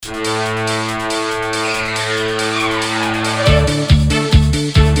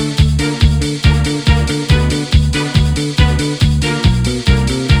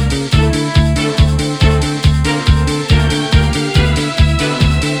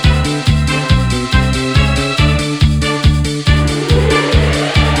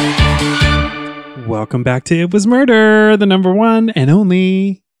welcome back to It Was Murder, the number one and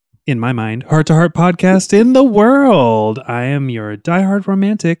only, in my mind, heart-to-heart podcast in the world. I am your diehard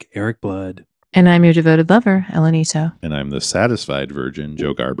romantic, Eric Blood. And I'm your devoted lover, Elenito. And I'm the satisfied virgin,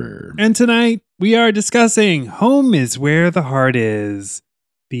 Joe Garber. And tonight, we are discussing Home is Where the Heart Is,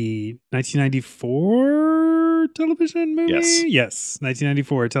 the 1994 television movie? Yes,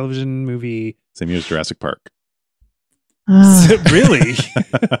 1994 television movie. Same year as Jurassic Park. Really?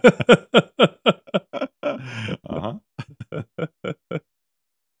 Uh-huh.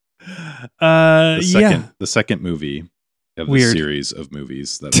 Yeah. The second movie of the Weird. series of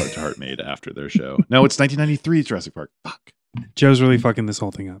movies that Heart to Heart made after their show. No, it's 1993 Jurassic Park. Fuck. Joe's really fucking this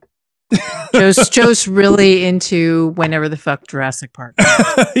whole thing up. Joe's really into whenever the fuck Jurassic Park.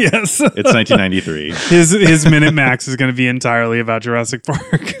 Yes. It's 1993. His Minute Max is going to be entirely about Jurassic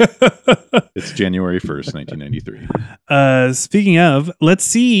Park. It's January 1st, 1993. Speaking of, let's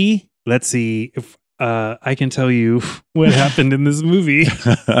see if I can tell you what happened in this movie.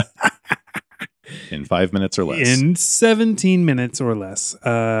 In 5 minutes or less. In 17 minutes or less.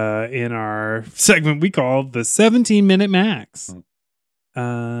 In our segment we call the 17-minute max.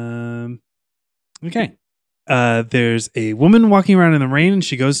 Okay. There's a woman walking around in the rain, and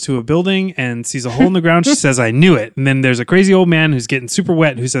she goes to a building and sees a hole in the ground. She says, I knew it. And then there's a crazy old man who's getting super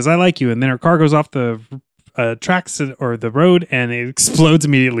wet who says, I like you. And then her car goes off the tracks or the road, and it explodes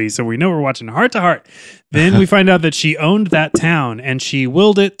immediately. So we know we're watching Heart to Heart. Then we find out that she owned that town, and she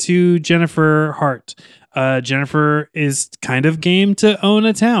willed it to Jennifer Hart. Jennifer is kind of game to own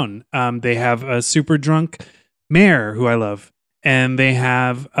a town. They have a super drunk mayor who I love. And they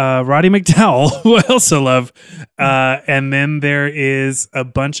have Roddy McDowell, who I also love. And then there is a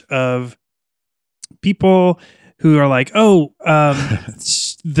bunch of people who are like, the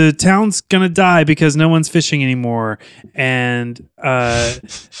town's going to die because no one's fishing anymore. And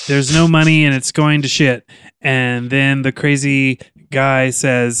there's no money and it's going to shit. And then the crazy guy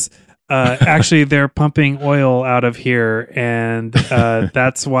says, actually, they're pumping oil out of here. And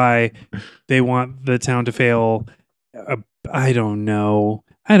that's why they want the town to fail. I don't know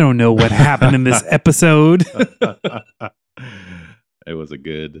what happened in this episode. It was a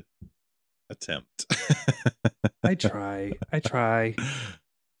good attempt. I try.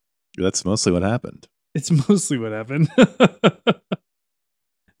 That's mostly what happened. It's mostly what happened. All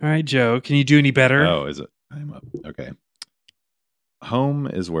right, Joe, can you do any better? Oh, is it? I'm up. Okay. Home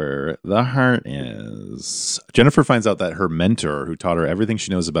is where the heart is. Jennifer finds out that her mentor, who taught her everything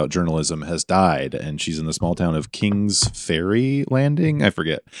she knows about journalism, has died, and she's in the small town of King's Ferry Landing. I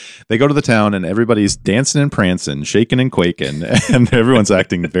forget. They go to the town, and everybody's dancing and prancing, shaking and quaking, and everyone's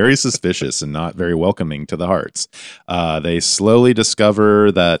acting very suspicious and not very welcoming to the Hearts. They slowly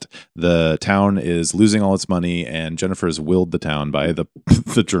discover that the town is losing all its money, and Jennifer's willed the town by the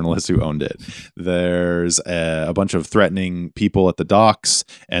journalist who owned it. There's a bunch of threatening people at the docks,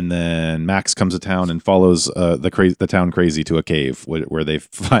 and then Max comes to town and follows the town crazy to a cave where they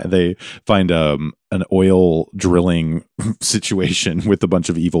find an oil drilling situation with a bunch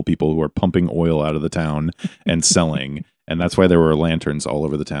of evil people who are pumping oil out of the town and selling. And that's why there were lanterns all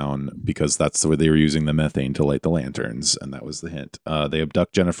over the town, because that's where they were using the methane to light the lanterns. And that was the hint. They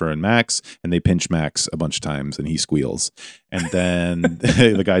abduct Jennifer and Max, and they pinch Max a bunch of times, and he squeals. And then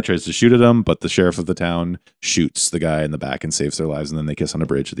the guy tries to shoot at him, but the sheriff of the town shoots the guy in the back and saves their lives. And then they kiss on a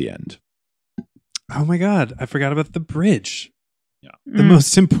bridge at the end. Oh my God. I forgot about the bridge. Yeah. The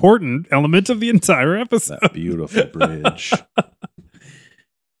most important element of the entire episode. That beautiful bridge.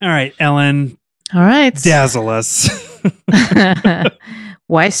 All right, Ellen. All right. Dazzle us.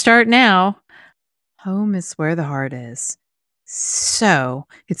 Why start now? Home is where the heart is. So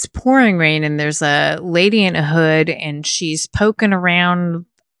it's pouring rain, and there's a lady in a hood, and she's poking around.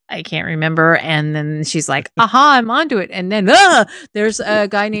 I can't remember. And then she's like, aha, I'm onto it. And then there's a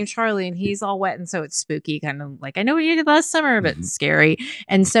guy named Charlie, and he's all wet. And so it's spooky, kind of like, I know what you did last summer, but scary.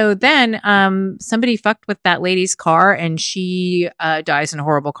 And so then somebody fucked with that lady's car, and she dies in a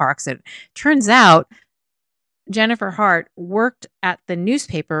horrible car accident. Turns out Jennifer Hart worked at the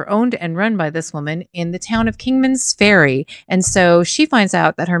newspaper owned and run by this woman in the town of Kingman's Ferry. And so she finds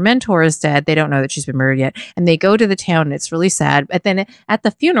out that her mentor is dead. They don't know that she's been murdered yet. And they go to the town, and it's really sad. But then at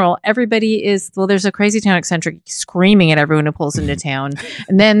the funeral, everybody there's a crazy town eccentric screaming at everyone who pulls into town.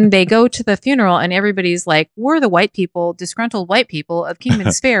 And then they go to the funeral, and everybody's like, we're the white people, disgruntled white people of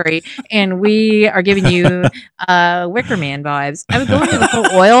Kingman's Ferry, and we are giving you Wicker Man vibes. I would go into the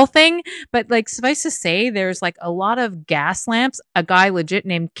whole oil thing, but like, suffice to say, there's like a lot of gas lamps, a guy legit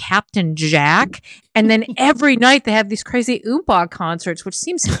named Captain Jack, and then every night they have these crazy Oompa concerts, which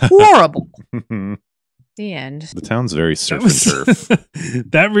seems horrible. The end. The town's very surf and turf.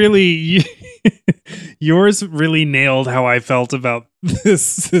 That really, Yours really nailed how I felt about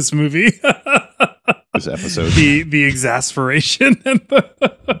this movie. This episode. the exasperation and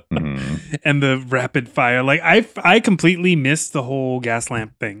the, Mhm. and the rapid fire. Like I completely missed the whole gas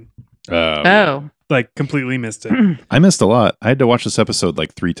lamp thing. Oh. Like completely missed it. I missed a lot. I had to watch this episode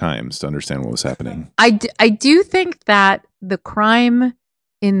like 3 times to understand what was happening. I do think that the crime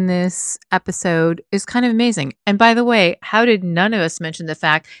in this episode is kind of amazing. And by the way, how did none of us mention the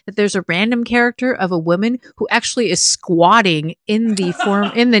fact that there's a random character of a woman who actually is squatting in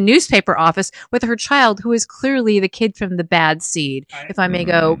the newspaper office with her child, who is clearly the kid from the bad seed, if I may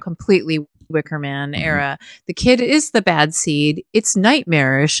go completely Wickerman era. The kid is the bad seed. It's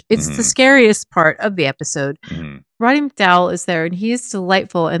nightmarish. It's the scariest part of the episode. Roddy McDowall is there, and he is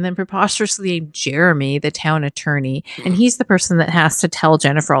delightful. And then preposterously named Jeremy, the town attorney, and he's the person that has to tell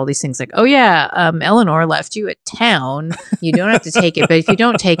Jennifer all these things, like, "Oh yeah, Eleanor left you at town. You don't have to take it, but if you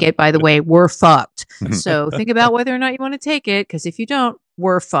don't take it, by the way, we're fucked. So think about whether or not you want to take it, because if you don't,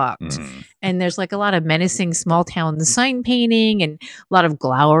 we're fucked." And there's like a lot of menacing small town sign painting and a lot of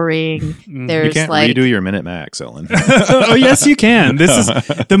glowering. There's You can't like redo your minute max, Ellen. Oh yes, you can. This is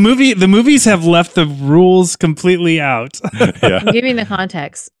the movie. The movies have left the rules completely out. Yeah. giving the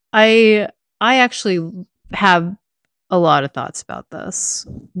context. I actually have a lot of thoughts about this,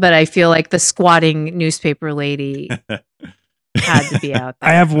 but I feel like the squatting newspaper lady had to be out there.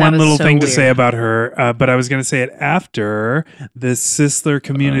 I have That one was little so thing to weird. say about her, but I was going to say it after the Sisler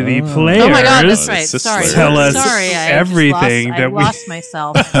community Oh. players. Oh my god, that's the right. Sorry, Sisler. Tell us sorry, everything I that we- lost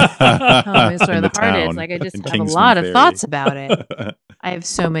myself. Home is where In the the heart is. town Like I just in have Kingston a lot of Ferry. thoughts about it. I have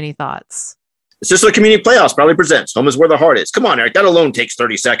so many thoughts. The Sisler Community Playhouse proudly presents Home is Where the Heart Is. Come on, Eric. That alone takes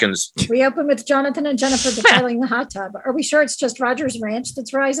 30 seconds. We open with Jonathan and Jennifer defiling the hot tub. Are we sure it's just Roger's ranch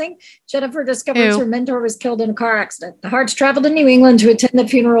that's rising? Jennifer discovers Ew. her mentor was killed in a car accident. The Harts travel to New England to attend the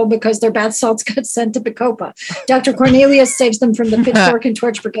funeral because their bath salts got sent to Bacopa. Dr. Cornelius saves them from the pitchfork and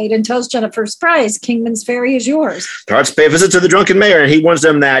torch brigade and tells Jennifer, surprise, Kingman's Ferry is yours. The Hearts pay a visit to the drunken mayor, and he warns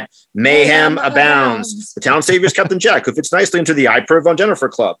them that mayhem abounds. The town savior is Captain Jack, who fits nicely into the I Perv on Jennifer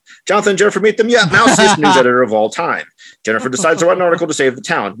club. Jonathan and Jennifer meet them. Yeah, mousiest news editor of all time. Jennifer decides to write an article to save the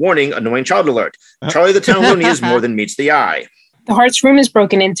town. Warning, annoying child alert. Charlie the town loony is more than meets the eye. The Hart's room is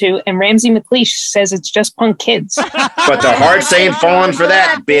broken into, and Ramsey McLeish says it's just punk kids. But the Hearts ain't falling for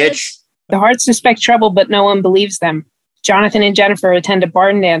that, bitch. The Harts suspect trouble, but no one believes them. Jonathan and Jennifer attend a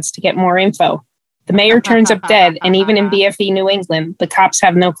barn dance to get more info. The mayor turns up dead, and even in BFE New England, the cops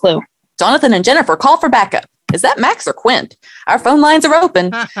have no clue. Jonathan and Jennifer call for backup. Is that Max or Quint? Our phone lines are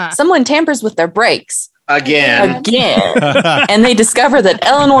open. Someone tampers with their brakes. Again. And they discover that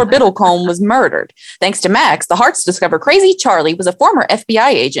Eleanor Biddlecombe was murdered. Thanks to Max, the Harts discover Crazy Charlie was a former FBI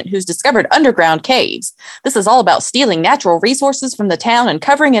agent who's discovered underground caves. This is all about stealing natural resources from the town and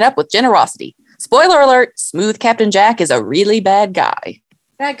covering it up with generosity. Spoiler alert, Smooth Captain Jack is a really bad guy.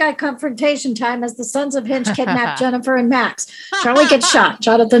 Bad guy confrontation time as the sons of Hinch kidnap Jennifer and Max. Charlie gets shot.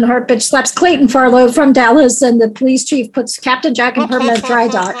 Jonathan Hartbitch slaps Clayton Farlow from Dallas, and the police chief puts Captain Jack in permanent dry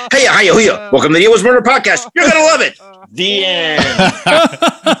dock. Hey, hiya, hiya. Welcome to the It Was Murder Podcast. You're going to love it. The end.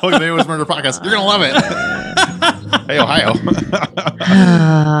 Welcome to the It Was Murder Podcast. You're going to love it. Hey, Ohio.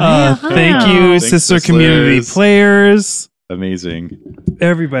 Thank you, Thanks, Sister Sislers. Community Players. Amazing.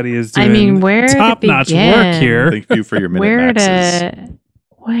 Everybody is I doing mean, where to top-notch begin? work here. Thank you for your minute Where maxes.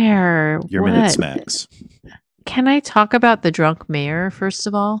 Your minute what? smacks. Can I talk about the drunk mayor first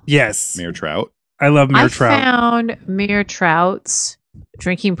of all? Yes, Mayor Trout. I love Mayor I Trout. found Mayor Trout's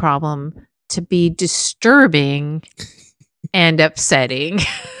drinking problem to be disturbing and upsetting.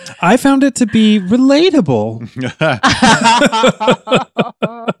 I found it to be relatable.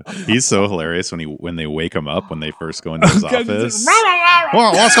 He's so hilarious when they wake him up when they first go into his God, office.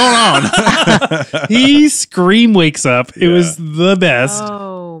 Whoa, what's going on? He scream wakes up. It was the best.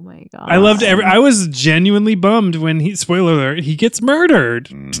 Oh my god! I loved I was genuinely bummed when spoiler alert, he gets murdered.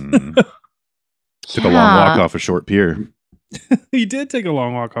 Took a long walk off a short pier. He did take a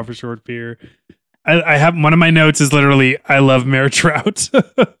long walk off a short pier. I have one of my notes is literally I love Mayor Trout.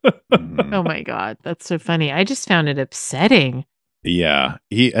 Oh my god, that's so funny. I just found it upsetting. Yeah.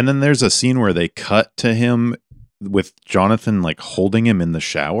 And then there's a scene where they cut to him with Jonathan like holding him in the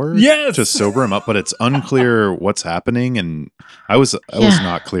shower. Yes. To sober him up, but it's unclear what's happening. And I was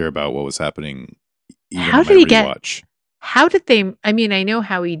not clear about what was happening. Even How on did my he get- rewatch. How did they? I mean, I know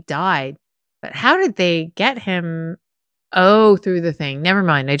how he died, but how did they get him? Oh, through the thing. Never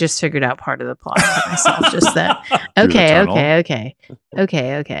mind. I just figured out part of the plot for myself just then. Through the Okay. tunnel?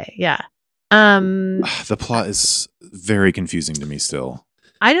 Yeah. The plot is very confusing to me still.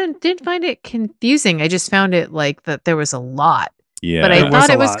 I didn't find it confusing. I just found it like that there was a lot. Yeah. But I There was thought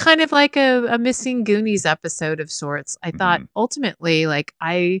a it was lot. kind of like a missing Goonies episode of sorts. I thought Mhm. ultimately, like,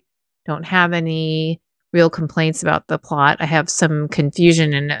 I don't have any real complaints about the plot. I have some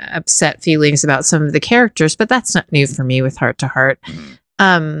confusion and upset feelings about some of the characters, but that's not new for me with Heart to Heart.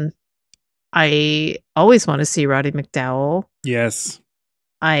 Mhm. I always want to see Roddy McDowell. Yes.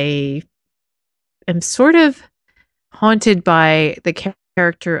 I am sort of haunted by the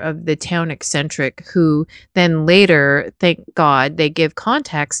character of the town eccentric, who then later, thank God, they give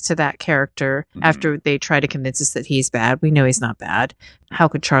context to that character Mhm. after they try to convince us that he's bad. We know he's not bad. How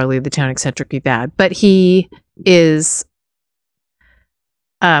could Charlie, the town eccentric, be bad? But he is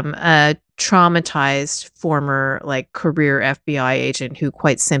a traumatized former like career FBI agent who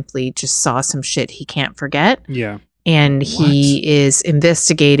quite simply just saw some shit he can't forget. Yeah. And he is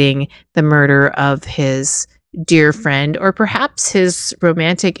investigating the murder of his dear friend, or perhaps his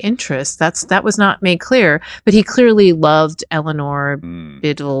romantic interest. That was not made clear, but he clearly loved Eleanor Mm.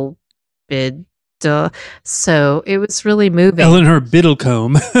 Biddle. So it was really moving. Eleanor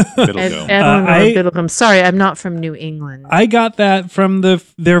Biddlecombe. Biddlecombe. Eleanor I- Biddlecombe. Sorry, I'm not from New England. I got that from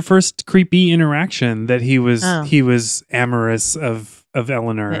their first creepy interaction, that he was Oh. amorous of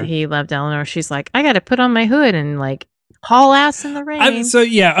Eleanor. that he loved Eleanor. She's like, I got to put on my hood and like haul ass in the rain. So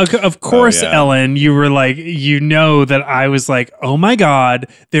yeah, of course, yeah. Ellen, you were like, that I was like, oh my God,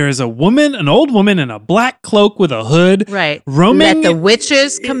 there is a woman, an old woman in a black cloak with a hood, right. roaming. Let the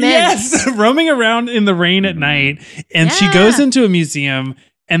witches commence. Yes, roaming around in the rain at night, and she Yeah. goes into a museum.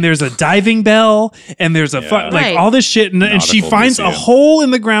 And there's a diving bell, and there's a Yeah. Right. all this shit, and she Nautical finds a museum. hole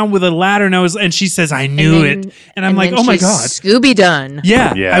in the ground with a ladder nose, and she says, "I knew it," and I'm like, "Oh my God." Scooby Dun.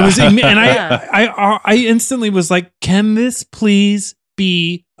 Yeah, Yeah. I was, and Yeah. I instantly was like, "Can this please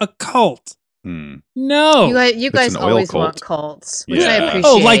be a cult?" Hmm. No. You guys an oil always cult. want cults, which I Yeah. appreciate.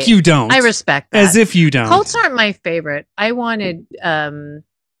 Oh, like you don't. I respect that. As if you don't. Cults aren't my favorite. I wanted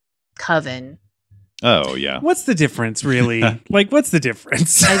Coven. Oh yeah. What's the difference, really? Like, what's the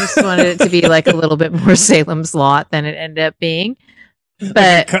difference? I just wanted it to be like a little bit more Salem's Lot than it ended up being.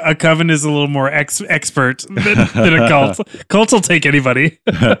 But a coven is a little more expert than a cult. Cults will take anybody.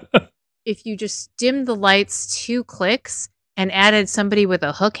 if you just dimmed the lights 2 clicks and added somebody with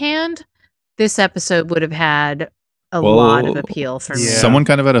a hook hand, this episode would have had a lot of appeal for me. Yeah. Someone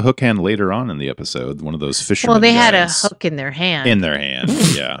kind of had a hook hand later on in the episode. One of those fishermen. Well, they had a guys hook in their hand. in their hand.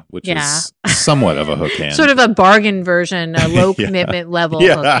 Yeah, which Yeah. is somewhat of a hook hand. Sort of a bargain version, a low Yeah. commitment level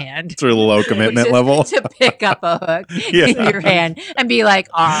Yeah. hook hand. It's a low Which commitment is level. to pick up a hook Yeah. in your hand and be like,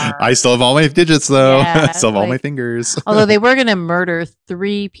 "Arr." I still have all my digits though. Yeah, I still have all my like- fingers. Although they were going to murder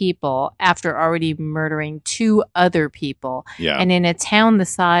 3 people after already murdering 2 other people. Yeah. And in a town the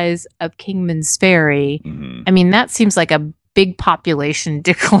size of Kingman's Ferry, Mhm. I mean, that seems like a big population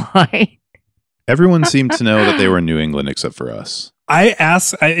decline. Everyone seemed to know that they were in New England except for us. I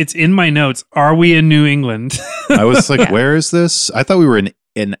asked, it's in my notes, are we in New England? I was like, Yeah. where is this? I thought we were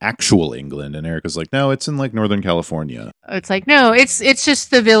in actual England. And Eric was like, no, it's in like Northern California. It's like, no, it's just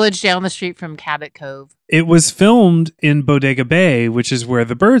the village down the street from Cabot Cove. It was filmed in Bodega Bay, which is where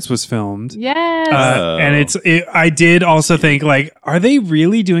The Birds was filmed. Yes. Oh. And I did also think, like, are they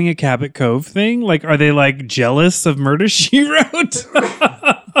really doing a Cabot Cove thing? Like, are they like jealous of Murder, She Wrote?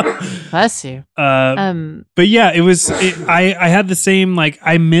 Bless you. But yeah, I had the same, like,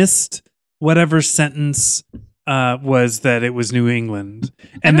 I missed whatever sentence was that it was New England.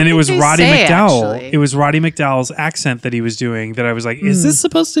 And then it think was they Roddy say, McDowell. actually. It was Roddy McDowell's accent that he was doing that I was like, is this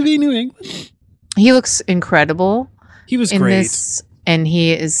supposed to be New England? He looks incredible He was in great. this, and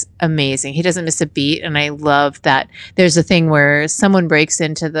he is amazing. He doesn't miss a beat, and I love that. There's a thing where someone breaks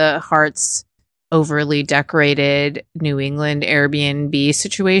into the Heart's overly decorated New England Airbnb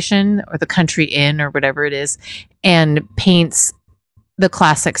situation, or the country inn, or whatever it is, and paints the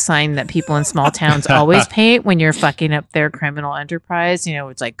classic sign that people in small towns always paint when you're fucking up their criminal enterprise. You know,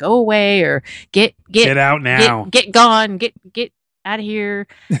 it's like, go away, or get out now. get gone, get out of here,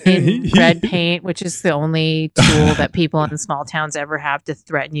 in red paint, which is the only tool that people in small towns ever have to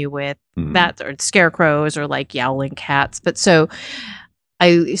threaten you with. Mhm. That, or scarecrows, or like yowling cats. But so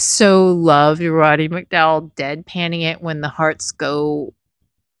I so loved Roddy McDowell deadpanning it when the Hearts go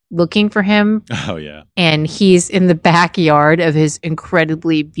looking for him, Oh yeah. and he's in the backyard of his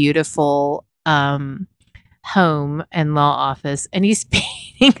incredibly beautiful home and law office, and he's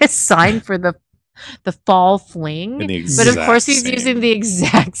painting a sign for the fall fling. In the But of course, he's exact using same- the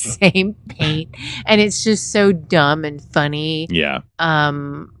exact same paint, and it's just so dumb and funny. Yeah.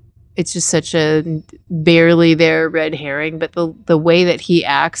 it's just such a barely there red herring, but the way that he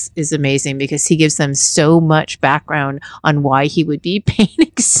acts is amazing because he gives them so much background on why he would be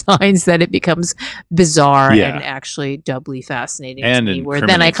painting signs that it becomes bizarre Yeah. and actually doubly fascinating And to me. Where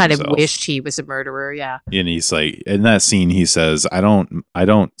then I incriminates kind of himself. wished he was a murderer. Yeah. And he's like, in that scene, he says, I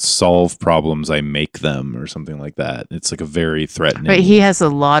don't solve problems, I make them, or something like that. It's like a very threatening. But he has a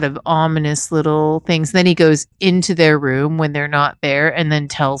lot of ominous little things. Then he goes into their room when they're not there and then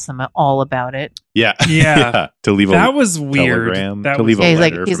tells them all about it. yeah. Yeah. To leave That a was weird. telegram, That to was leave a Yeah, he's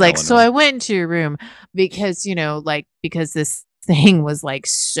letter like, from so Eleanor. I went into your room because, because this thing was like,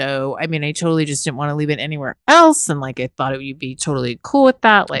 so, I mean, I totally just didn't want to leave it anywhere else. And like, I thought you'd be totally cool with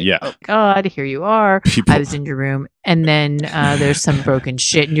that. Like, Yeah. oh God, here you are. People- I was in your room. And then there's some broken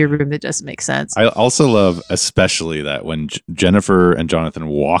shit in your room that doesn't make sense. I also love, especially that when Jennifer and Jonathan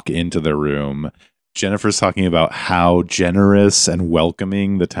walk into their room, Jennifer's talking about how generous and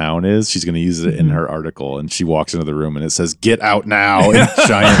welcoming the town is. She's going to use it in Mhm. her article, and she walks into the room and it says, "Get out now," in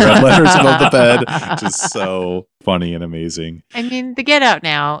giant red letters above the bed, which is so funny and amazing. I mean, the Get Out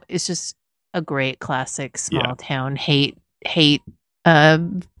Now is just a great classic small town hate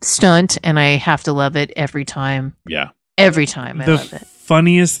stunt, and I have to love it every time. Yeah. Every time I The love it.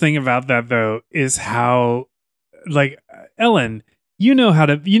 funniest thing about that though is how, like, Ellen, you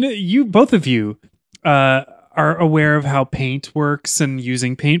both of you are aware of how paint works and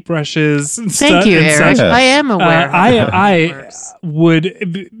using paintbrushes and Thank stuff. you, and Eric. such. I am aware. of how it I works.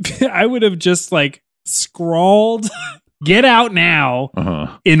 would have just like scrawled "Get out now"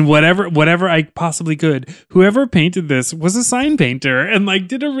 Uh-huh. in whatever I possibly could. Whoever painted this was a sign painter and like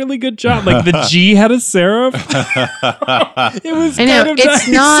did a really good job. Like the G had a serif. It was I know, kind of it's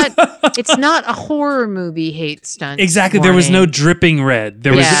nice. It's not a horror movie hate stunt. Exactly. There was no warning. dripping red.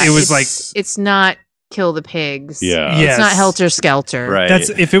 There was Yeah, it was like it's not Kill the Pigs. Yeah. Yes. It's not Helter Skelter. Right. that's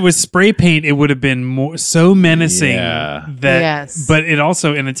if it was spray paint, it would have been more so menacing Yeah. that Yes. but it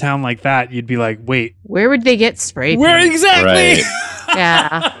also in a town like that, you'd be like, wait, Where would they get spray where paint? exactly?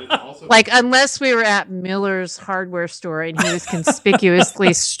 Yeah. Like, unless we were at Miller's hardware store and he was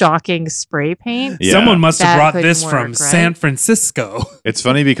conspicuously stocking spray paint. Yeah. Someone must have That brought couldn't this work, from right? San Francisco. It's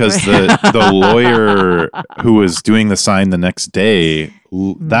funny because the lawyer who was doing the sign the next day,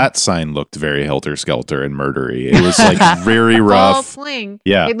 that sign looked very helter skelter and murdery. It was like very Fall rough. fling.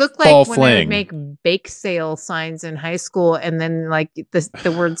 Yeah. It looked Fall like when they fling. would make bake sale signs in high school and then like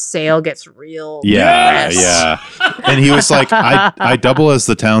the word sale gets real. Yeah, press. yeah. And he was like, I double as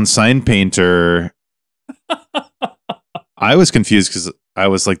the town sign painter. I was confused because I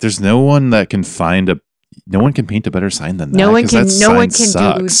was like, there's no one that can no one can paint a better sign than that. No one 'cause can that sign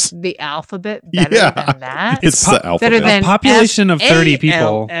sucks. do the alphabet better Yeah. than that. It's the alphabet. better than A population of 30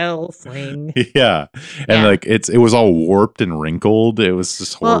 people. F-A-L-L fling. Yeah. And Yeah. like it was all warped and wrinkled. It was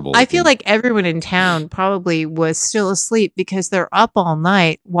just horrible. Well, I feel like everyone in town probably was still asleep because they're up all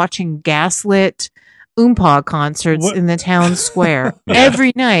night watching gaslit Oompa concerts What- in the town square Yeah.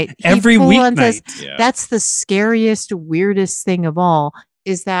 every night. He Every full on says, weeknight. Yeah. that's the scariest, weirdest thing of all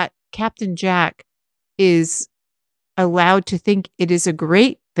is that Captain Jack is allowed to think it is a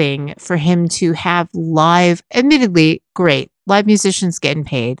great thing for him to have admittedly great live musicians getting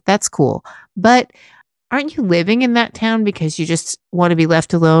paid. That's cool. But aren't you living in that town because you just want to be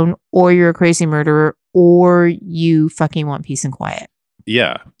left alone, or you're a crazy murderer, or you fucking want peace and quiet?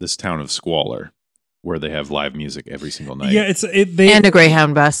 Yeah, this town of Squalor, where they have live music every single night. Yeah, they And a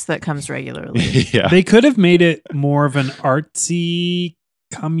Greyhound bus that comes regularly. yeah. they could have made it more of an artsy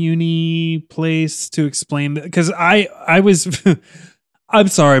commune place to explain because I was I'm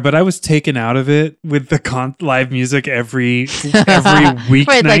sorry, but I was taken out of it with the live music every weeknight.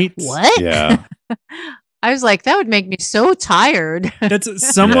 Right, like, what? Yeah. I was like, that would make me so tired.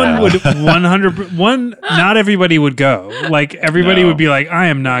 That's someone Yeah. would 100 not everybody would go. Like everybody No. would be like, I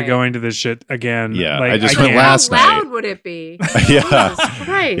am not Right. going to this shit again. Yeah, like, I just went can't. last How night. loud would it be? Yeah. Jesus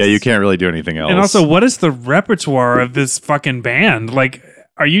Christ. Yeah, you can't really do anything else. And also, what is the repertoire of this fucking band? Like,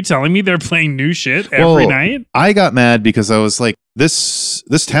 are you telling me they're playing new shit every Well, night? I got mad because I was like, this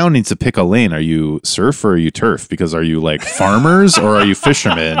town needs to pick a lane. Are you surf or are you turf? Because are you like farmers or are you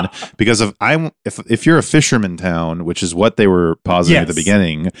fishermen? Because if you're a fisherman town, which is what they were positing at the Yes.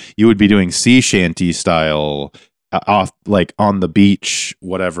 beginning, you would be doing sea shanty style off like on the beach,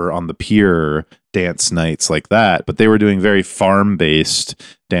 whatever, on the pier dance nights like that. But they were doing very farm based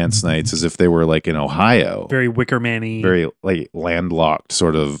dance nights as if they were like in Ohio. Very Wicker Man-y. Very like landlocked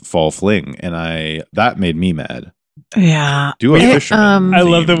sort of fall fling. And that made me mad. Yeah. Do a It, fisherman. I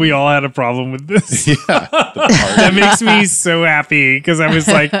love that theme. we all had a problem with this. Yeah, the That makes me so happy because I was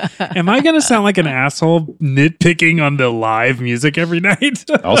like, am I going to sound like an asshole nitpicking on the live music every night?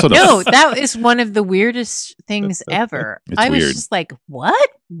 Also, No, that is one of the weirdest things ever. It's I was weird. just like, what?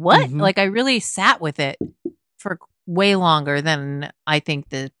 What? Mhm. Like, I really sat with it for way longer than I think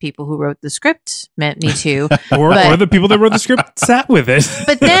the people who wrote the script meant me to. or the people that wrote the script sat with it.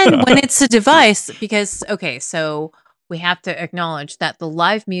 But then when it's a device, because, okay, so we have to acknowledge that the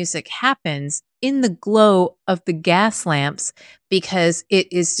live music happens in the glow of the gas lamps because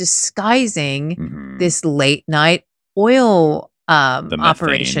it is disguising Mhm. this late night oil The methane.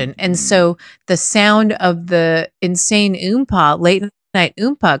 operation. And so the sound of the insane late night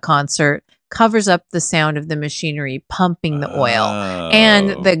Oompa concert covers up the sound of the machinery pumping the oil.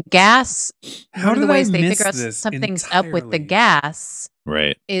 And Oh, the gas, How one of the did I ways they miss figure out this something's up with the entirely? gas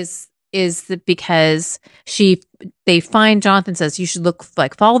right. is because they find Jonathan says you should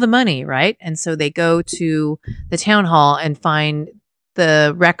follow the money, right? And so they go to the town hall and find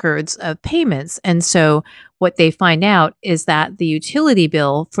the records of payments. And so what they find out is that the utility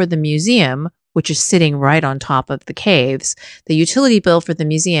bill for the museum, which is sitting right on top of the caves, the utility bill for the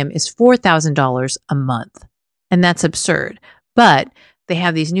museum is $4,000 a month. And that's absurd. But they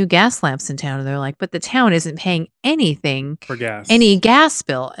have these new gas lamps in town and they're like, but the town isn't paying anything For gas. any gas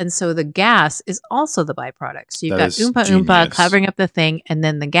bill. And so the gas is also the byproduct. So you've That got is Oompa genius. Oompa covering up the thing, and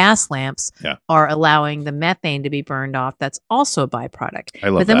then the gas lamps Yeah. are allowing the methane to be burned off. That's also a byproduct. I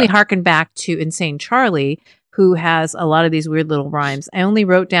love But then we that. harken back to Insane Charlie, who has a lot of these weird little rhymes. I only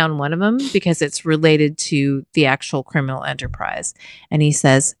wrote down one of them because it's related to the actual criminal enterprise. And he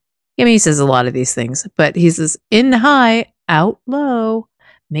says, he says a lot of these things, but he says, in high, out low,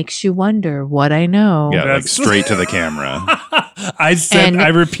 makes you wonder what I know. Yeah, like That's- straight to the camera. And- I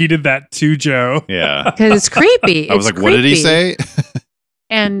repeated that to Joe. Yeah. Because it's creepy. I was It's like, what did he creepy. say?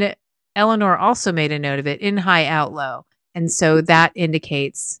 And Eleanor also made a note of it, in high, out low. And so that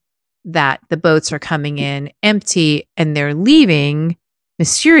indicates that the boats are coming in empty and they're leaving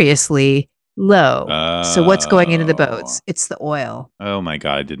mysteriously low. So what's going into the boats? It's the oil. Oh my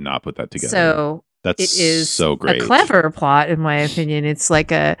God, I did not put that together. So That's it is so great. a clever plot, in my opinion. It's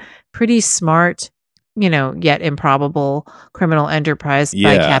like a pretty smart, yet improbable criminal enterprise by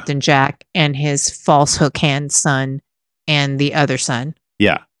Yeah. Captain Jack and his false hook hand son and the other son.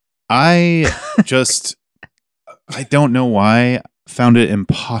 Yeah. I don't know why found it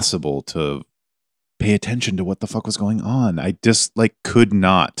impossible to pay attention to what the fuck was going on. I just could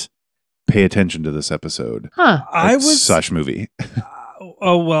not pay attention to this episode. Huh. I Like, was such movie.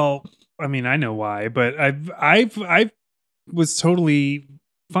 Oh well, I mean, I know why, but I was totally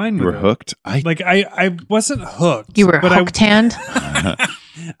fine You with were it. hooked. I wasn't hooked. You were but hooked hand?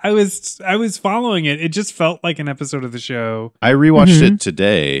 I was following it. It just felt like an episode of the show. I rewatched Mhm. it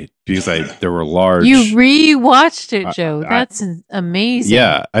today because there were large. You rewatched it, Joe. I- That's amazing.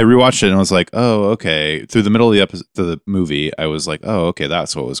 Yeah, I rewatched it and I was like, "Oh, okay." Through the middle of the episode, the movie, I was like, "Oh, okay,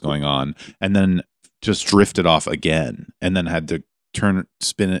 that's what was going on," and then just drifted off again, and then had to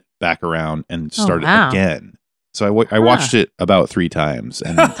spin it back around and start wow. it again. So I watched it about 3 times,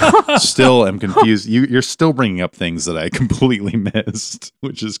 and still am confused. You're still bringing up things that I completely missed,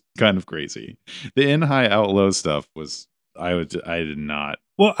 which is kind of crazy. The in high out low stuff was I did not.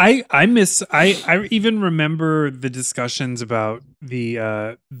 Well, I even remember the discussions about the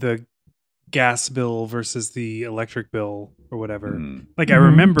gas bill versus the electric bill or whatever. Mm. I Mhm.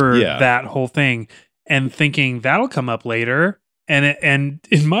 remember Yeah. that whole thing and thinking that'll come up later. And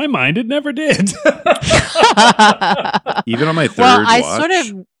in my mind, it never did. Even on my third well, watch,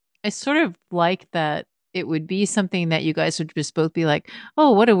 I sort of like that it would be something that you guys would just both be like,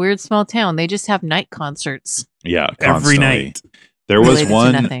 oh, what a weird small town. They just have night concerts yeah, Every constantly. night. There was related to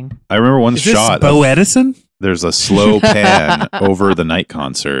one. nothing. I remember one Is this shot. Bo Edison? There's a slow pan over the night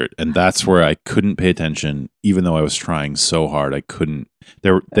concert, and that's where I couldn't pay attention, even though I was trying so hard. I couldn't.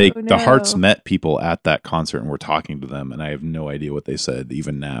 The Hearts no. met people at that concert and were talking to them, and I have no idea what they said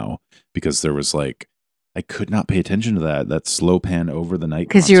even now because there was I could not pay attention to that slow pan over the night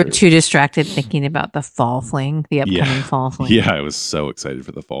Because you were concert. too distracted thinking about the fall fling, the upcoming Yeah. fall fling. Yeah, I was so excited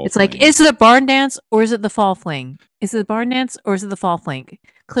for the fall. It's like, fling. is it a barn dance or is it the fall fling? Is it the barn dance or is it the fall fling?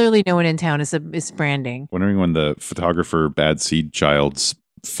 Clearly, no one in town is branding. wondering when the photographer Bad Seed Child's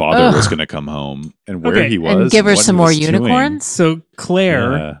father Ugh. was going to come home and where Okay, he was And give her what some he more was doing. unicorns. So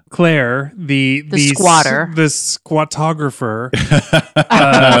Claire, Yeah. the squatter. the squatographer.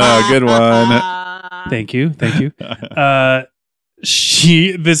 Good one. Thank you.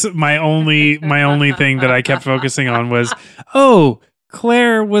 My only thing that I kept focusing on was, oh,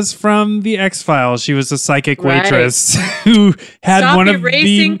 Claire was from the X-Files. She was a psychic Right. waitress who had Stop one of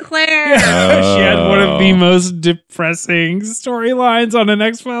erasing the Claire. she had one of the Oh. most depressing storylines on an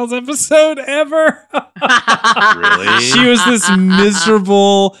X-Files episode ever. Really? She was this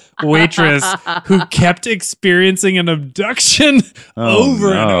miserable waitress who kept experiencing an abduction Oh,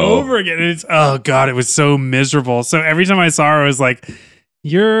 over and no. over again. And it's, oh God, it was so miserable. So every time I saw her, I was like,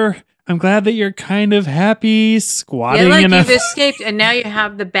 I'm glad that you're kind of happy squatting Yeah, like in you've a escaped, and now you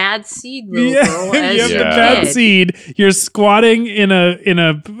have the bad seed little girl as you have your the Yeah. bad kid. seed. You're squatting in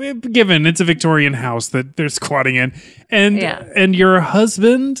a given it's a Victorian house that they're squatting in, and Yeah. and your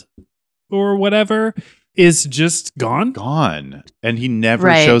husband or whatever is just gone. Gone. And he never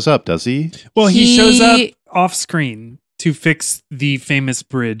Right. shows up, does he? Well, he shows up He- off screen to fix the famous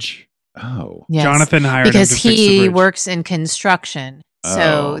bridge. Oh. Yes. Jonathan hired because him to fix the he bridge. works in construction,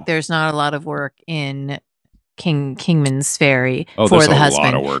 so Oh. there's not a lot of work in Kingman's Ferry Oh, for there's the a lot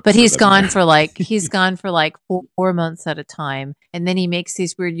husband. of work But for he's them gone there. for like 4 months at a time, and then he makes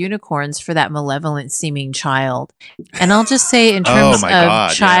these weird unicorns for that malevolent seeming child. And I'll just say, in Oh terms of my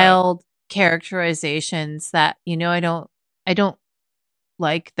God, yeah. child characterizations, that I don't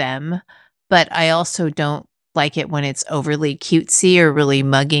like them, but I also don't like it when it's overly cutesy or really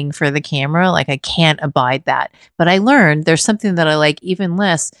mugging for the camera. Like, I can't abide that. But I learned there's something that I like even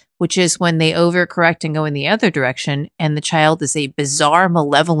less, which is when they overcorrect and go in the other direction, and the child is a bizarre,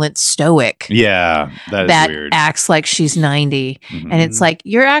 malevolent stoic Yeah, that is that weird. acts like she's 90. Mhm. And it's like,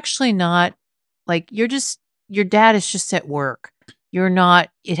 you're actually not, like, your dad is just at work. You're not,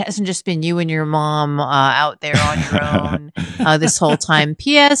 it hasn't just been you and your mom out there on your own this whole time.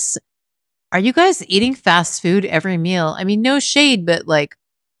 P.S. Are you guys eating fast food every meal? I mean, no shade, but like,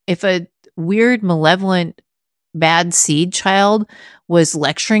 if a weird, malevolent, bad seed child was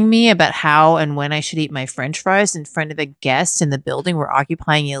lecturing me about how and when I should eat my French fries in front of a guest in the building we're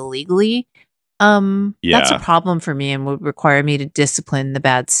occupying illegally, that's a Yeah. problem for me and would require me to discipline the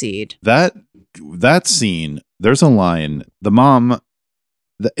bad seed. that scene, there's a line, the mom,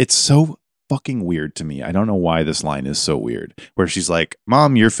 it's so fucking weird to me. I don't know why this line is so weird, where she's like,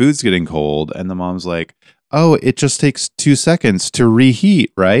 Mom, your food's getting cold, and the mom's like, oh, it just takes 2 seconds to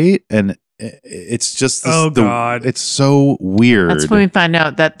reheat, right? And it's just this, Oh, God. it's so weird. That's when we find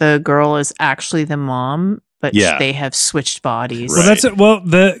out that the girl is actually the mom, but Yeah. they have switched bodies. Well, Right. that's it. Well,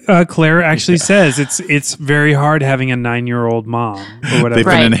 the Claire actually says it's very hard having a 9-year-old mom or whatever. They've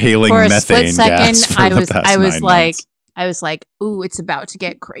Right. been inhaling For a methane split second, gas for the past I was 9 like, months. ooh, it's about to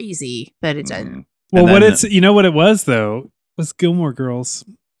get crazy, but it doesn't. Mhm. Well, And what then- it's you know what it was though was Gilmore Girls.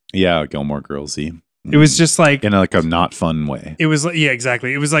 Yeah, Gilmore Girlsy. It was just like in like a not fun way. it was. Yeah,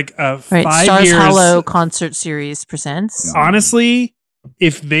 exactly. It was like Right. 5 Stars years. Hollow concert series presents. Honestly,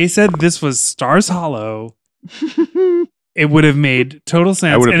 if they said this was Stars Hollow, it would have made total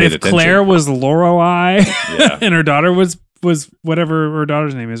sense. would've And paid if attention. Claire was Lorelai Yeah. and her daughter was whatever her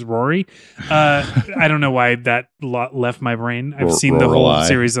daughter's name is, Rory. I don't know why that left my brain. I've seen the whole Lorelai.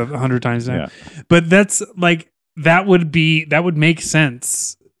 series 100 times now. Yeah. But that's like that would make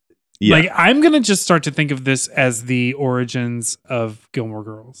sense. Yeah. Like I'm gonna just start to think of this as the origins of Gilmore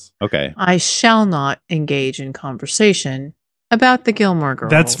Girls. Okay. I shall not engage in conversation about the Gilmore Girls.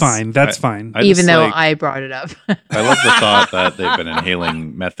 That's fine. That's fine. I Even just, though like- I brought it up. I love the thought that they've been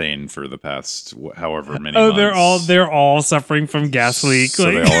inhaling methane for the past however many Oh, months. they're all suffering from gas leak. So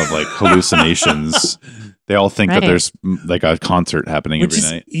like- they all have like hallucinations. They all think that Right. there's like a concert happening which every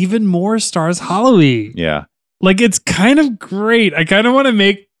is night. even more Stars Hollow-y. Yeah. Like it's kind of great. I kind of want to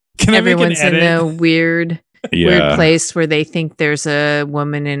make. Can Everyone's I in make an edit? the weird Yeah. place where they think there's a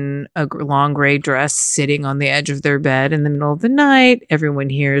woman in a long gray dress sitting on the edge of their bed in the middle of the night. Everyone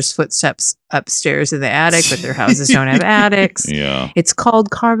hears footsteps upstairs in the attic, but their houses don't have attics. Yeah. It's called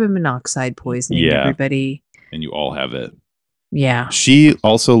carbon monoxide poisoning, Yeah. everybody. And you all have it. Yeah. She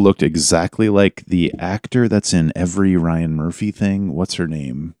also looked exactly like the actor that's in every Ryan Murphy thing. What's her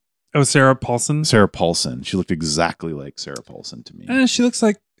name? Oh, Sarah Paulson. Sarah Paulson. She looked exactly like Sarah Paulson to me. She looks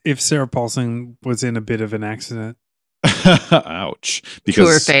like if Sarah Paulson was in a bit of an accident. Ouch. To her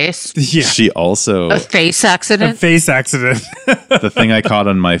Because face. Yeah, she also A face a accident. face accident. the thing I caught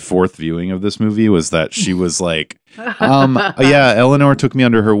on my fourth viewing of this movie was that she was like, yeah, Eleanor took me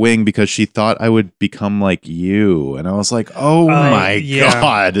under her wing because she thought I would become like you. And I was like, oh my yeah.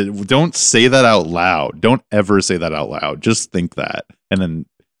 God, don't say that out loud. Don't ever say that out loud. Just think that. And then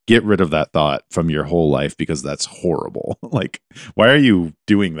get rid of that thought from your whole life because that's horrible. Like, why are you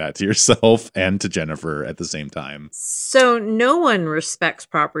doing that to yourself and to Jennifer at the same time? So no one respects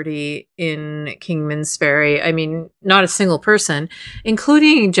property in Kingman's Ferry. I mean, not a single person,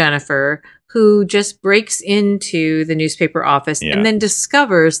 including Jennifer, who just breaks into the newspaper office Yeah. and then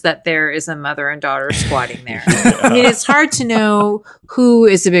discovers that there is a mother and daughter squatting there. I mean, it's hard to know who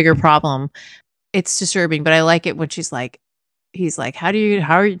is the bigger problem. It's disturbing, but I like it when he's like,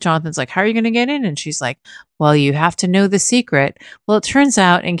 Jonathan's like, how are you going to get in? And she's like, well, you have to know the secret. Well, it turns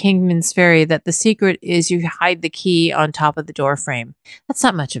out in Kingman's Ferry that the secret is you hide the key on top of the door frame. That's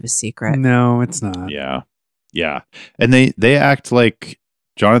not much of a secret. No, it's not. Yeah. Yeah. And they act like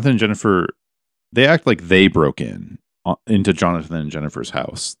Jonathan and Jennifer, they act like they broke into Jonathan and Jennifer's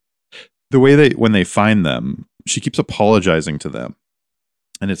house. The way when they find them, she keeps apologizing to them.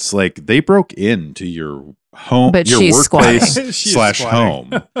 And it's like they broke into your home, But your she's workplace squatting. She is / squatting.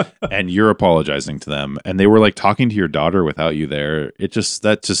 home, and you're apologizing to them. And they were like talking to your daughter without you there.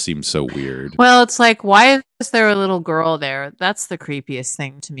 That just seems so weird. Well, it's like, why is there a little girl there? That's the creepiest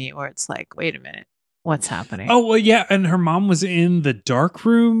thing to me, where it's like, wait a minute, what's happening? Oh, well, yeah. And her mom was in the dark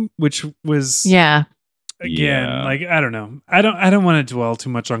room, which was, yeah. again, Yeah. like, I don't know. I don't want to dwell too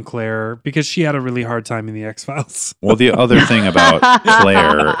much on Claire because she had a really hard time in the X-Files. Well, the other thing about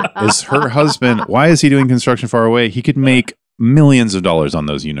Claire is her husband. Why is he doing construction far away? He could make millions of dollars on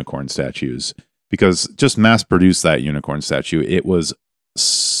those unicorn statues because just mass produce that unicorn statue. It was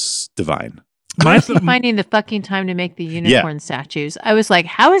divine. Why is he finding the fucking time to make the unicorn statues? I was like,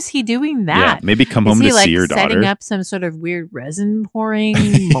 how is he doing Yeah, that? maybe come Is home he to like see your setting daughter. up some sort of weird resin pouring,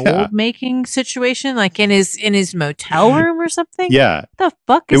 mold Yeah. making situation, like in his motel room or something? Yeah, What the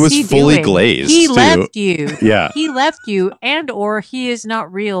fuck It is was he fully doing? glazed, He too. left you. yeah. He left you, and or he is not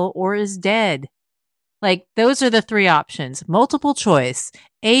real or is dead. Like those are the three options. Multiple choice: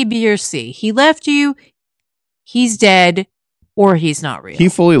 A, B, or C. He left you. He's dead. Or he's not real. He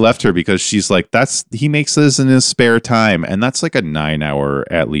fully left her because she's like, he makes this in his spare time. And that's like a 9-hour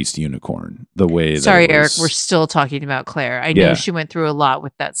at least unicorn. The way that Sorry, it Eric, was- we're still talking about Claire. I Yeah. know she went through a lot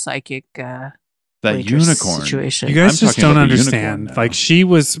with that psychic that waitress unicorn. situation. You guys I'm just talking don't about the understand. unicorn now. Like she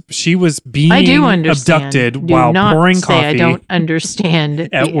was being I do understand. abducted Do while not pouring say coffee. I don't understand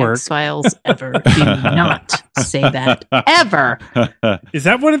at the work. X-Files ever. Do not say that ever. Is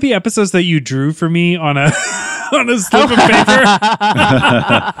that one of the episodes that you drew for me on a on a slip Oh. of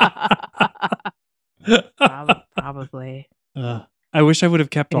paper? Probably. I wish I would have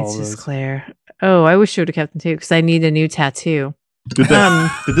kept all It's of just those. Claire. Oh, I wish you would have kept them too because I need a new tattoo. Did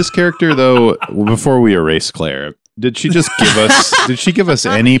this character though? Before we erase Claire, did she just give us? Did she give us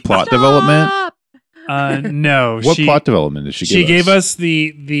any plot development? Stop! No. What plot development did she give us? She gave us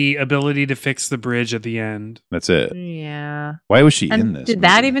the ability to fix the bridge at the end. That's it. Yeah. Why was she in And this? did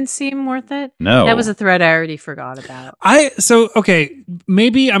that movie? even seem worth it? No. That was a thread I already forgot about. Okay,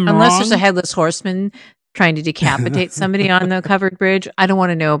 maybe I'm Unless wrong. there's a headless horseman trying to decapitate somebody on the covered bridge. I don't want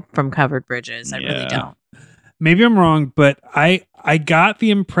to know from covered bridges. I really Yeah. don't. Maybe I'm wrong, but I got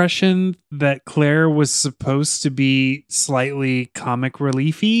the impression that Claire was supposed to be slightly comic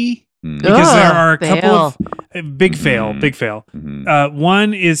reliefy Mm. because Ugh, there are a couple fail. of big fail. Mhm.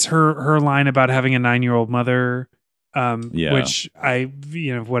 One is her line about having a 9-year-old mother, Yeah. which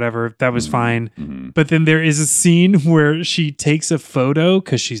whatever, that was fine. Mhm. But then there is a scene where she takes a photo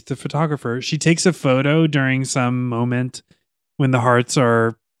because she's the photographer. She takes a photo during some moment when the Hearts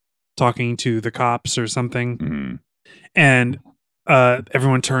are talking to the cops or something, Mhm. and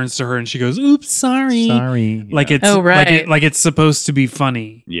everyone turns to her and she goes, "Oops, sorry." Sorry. Like Yeah. it's Oh, right. like it's supposed to be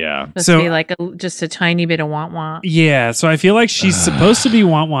funny. Yeah. Supposed So- to be like just a tiny bit of want. Yeah, so I feel like she's supposed to be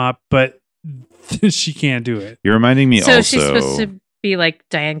womp, but she can't do it. You're reminding me So also. she's supposed to be like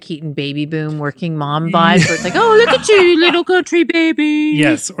Diane Keaton baby boom working mom vibes where it's like, oh, look at you, you little country baby.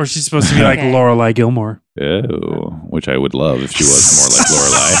 Yes, or she's supposed to be like Okay. Lorelai Gilmore. Oh, which I would love if she was more like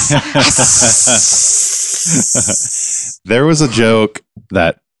Lorelai. There was a joke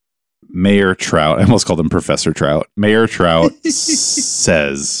that Mayor Trout, I almost called him Professor Trout. Mayor Trout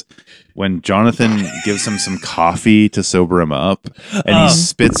says when Jonathan gives him some coffee to sober him up, and he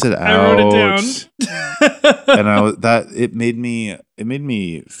spits it out. I wrote it down. And it made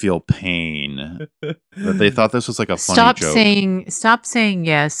me feel pain that they thought this was like a funny joke. Stop saying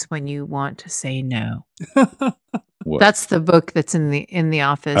yes when you want to say no. What? That's the book that's in the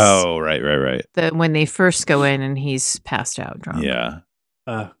office. Oh, right. When they first go in and he's passed out drunk. Yeah.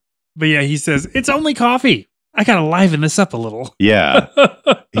 But yeah, he says it's only coffee. I gotta liven this up a little. Yeah.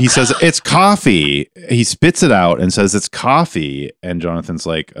 He says, it's coffee. He spits it out and says, it's coffee. And Jonathan's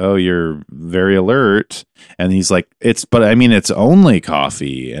like, oh, you're very alert. And he's like, it's only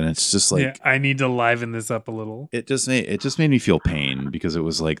coffee. And it's just like, yeah, I need to liven this up a little. it just made me feel pain because it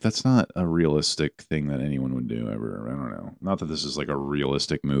was like, that's not a realistic thing that anyone would do ever. I don't know. Not that this is like a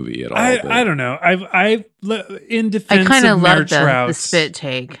realistic movie at all. I don't know. In I defense kind of of Mayor love the Trout, spit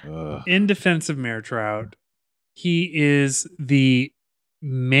take. in defense of Mayor Trout, he is the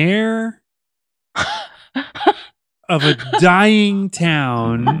mayor of a dying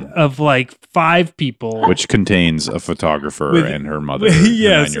town of like 5 people, which contains a photographer With- and her mother.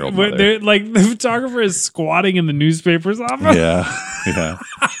 yes, her 9-year-old where mother. they're like the photographer is squatting in the newspaper's office. Yeah.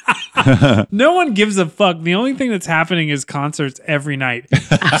 No one gives a fuck. The only thing that's happening is concerts every night.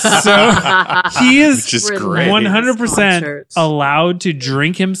 So he is Which is Relentless great. 100% concerts. allowed to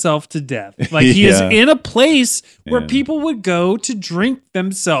drink himself to death. Like he is Yeah. in a place where Yeah. people would go to drink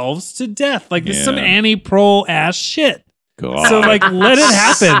themselves to death. Like this is some Yeah. Annie Prohl ass shit. God. So like let it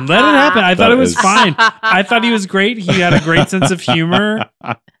happen. Let it happen. I thought That it was is- fine. I thought he was great. He had a great sense of humor.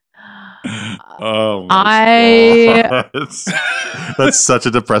 Oh I- God. That's such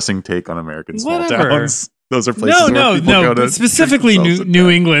a depressing take on American small Whatever. towns. Those are places No, where people go to specifically drink New, themselves to New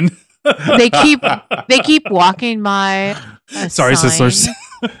death. England. They keep walking by a Sorry, sign sisters.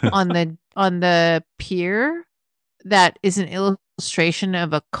 on the pier that is an illustration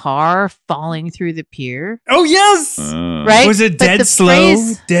of a car falling through the pier, Oh yes. right? Was it But dead the slow?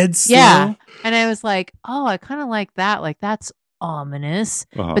 phrase- Dead slow. Yeah. And I was like, oh, I kind of like that. Like that's ominous.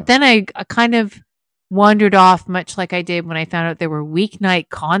 Uh-huh. But then I kind of wandered off, much like I did when I found out there were weeknight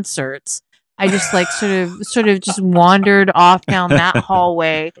concerts. I just like sort of just wandered off down that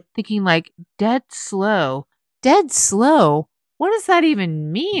hallway, thinking like dead slow. What does that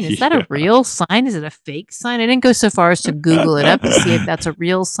even mean? Is that Yeah. a real sign? Is it a fake sign? I didn't go so far as to Google it up to see if that's a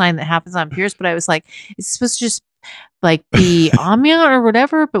real sign that happens on piers, but I was like, it's supposed to just like be ambient or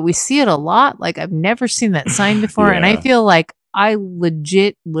whatever, but we see it a lot. Like I've never seen that sign before. And I Yeah. feel like I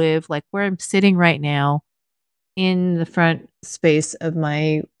legit live like where I'm sitting right now in the front space of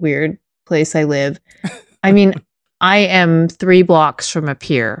my weird place I live. I mean, I am 3 blocks from a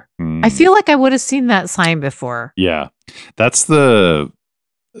pier. Mm. I feel like I would have seen that sign before. Yeah. That's the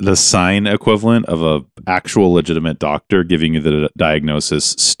sign equivalent of a actual legitimate doctor giving you the diagnosis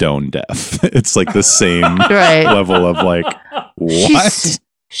stone deaf. It's like the same Right. level of like, what?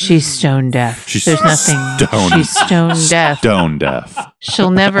 She's stone deaf. She's There's nothing. stone- She's stone deaf. Stone deaf.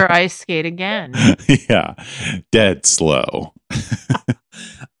 She'll never ice skate again. Yeah. Dead slow.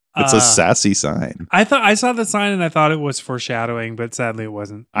 It's a sassy sign. I thought I saw the sign and I thought it was foreshadowing, but sadly it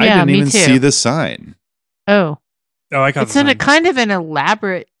wasn't. I Yeah, didn't me even too. see the sign. Oh, Oh, I caught it's the in a sign. kind of an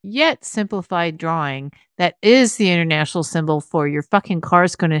elaborate yet simplified drawing that is the international symbol for your fucking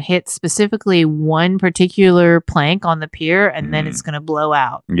car's going to hit specifically one particular plank on the pier and then it's going to blow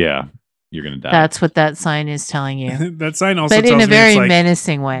out. Yeah. You're going to die. That's what that sign is telling you. That sign also But tells in me a very it's like,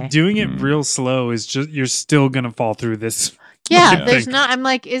 menacing way. doing it Mm. real slow is just you're still gonna fall through this. Yeah, Yeah. there's not. I'm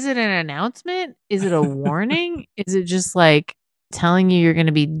like, is it an announcement? Is it a warning? Is it just like telling you you're going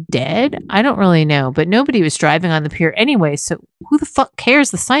to be dead? I don't really know, but nobody was driving on the pier anyway. So who the fuck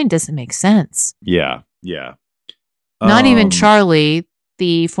cares? The sign doesn't make sense. Yeah. Yeah. Not even Um, Charlie,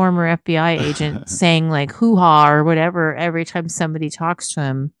 the former FBI agent, saying like hoo ha or whatever every time somebody talks to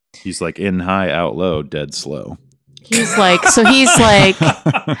him. He's like in high, out low, dead slow. He's like, so he's like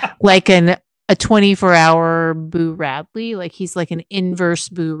a 24-hour Boo Radley. Like he's like an inverse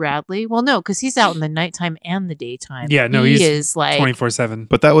Boo Radley. Well, no, because he's out in the nighttime and the daytime. Yeah, no, he he's is like 24/7.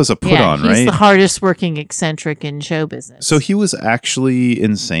 But that was a put on, he's right? the hardest working eccentric in show business. So he was actually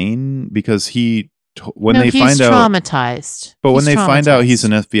insane because when no, they he's find out, traumatized. but when He's they find out he's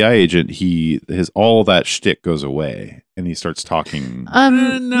an traumatized. FBI agent, his all that shtick goes away and he starts talking. Not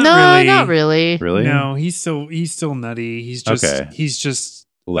no, really. not really. Really? No, he's still nutty. He's just Okay. he's just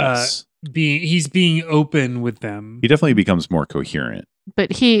Less. being open with them. He definitely becomes more coherent.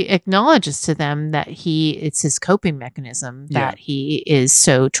 But he acknowledges to them that it's his coping mechanism, that he is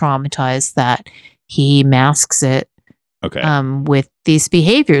so traumatized that he masks it Okay. with these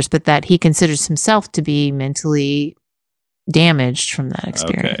behaviors, but that he considers himself to be mentally damaged from that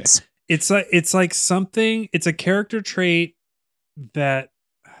experience. It's like something. It's a character trait that,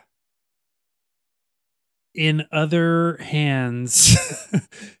 in other hands,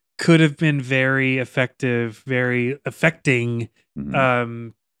 could have been very effective, very affecting.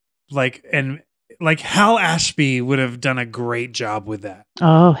 Mhm. Like Hal Ashby would have done a great job with that.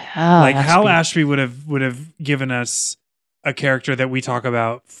 Oh, hell. Like Hal Ashby would have given us a character that we talk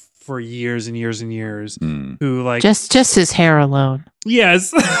about for years and years and years. Mm. Who like Just his hair alone.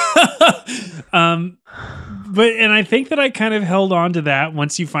 yes, but and I think that I kind of held on to that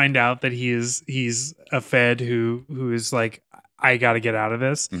once you find out that he's a Fed who is like, I got to get out of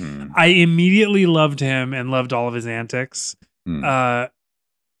this. Mhm. I immediately loved him and loved all of his antics. Mm.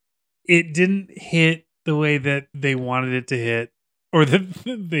 It didn't hit the way that they wanted it to hit, or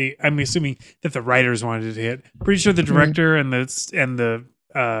that I'm assuming that the writers wanted it to hit. Pretty sure the director and the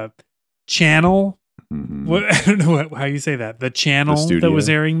channel. Mhm. What I don't know how you say that. The channel studio. that was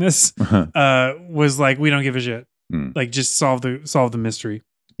airing this was like, we don't give a shit. Mm. Like, just solve the mystery.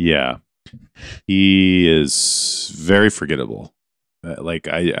 Yeah, he is very forgettable. Like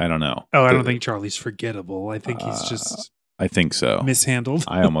I don't know. Oh, I don't think Charlie's forgettable. I think he's just I think so. mishandled.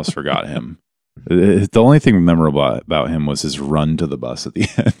 I almost forgot him. The only thing memorable about him was his run to the bus at the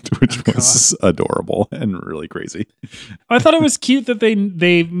end, which was adorable and really crazy. I thought it was cute that they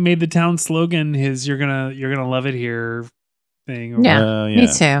made the town slogan his "You're gonna love it here" thing. Yeah, Yeah. me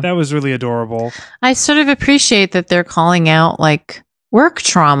too. That was really adorable. I sort of appreciate that they're calling out like work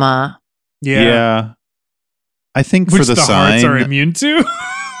trauma. Yeah. I think Which for the hearts are sign, immune to.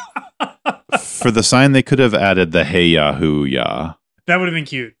 for the sign, they could have added the "Hey Yahoo Ya." That would have been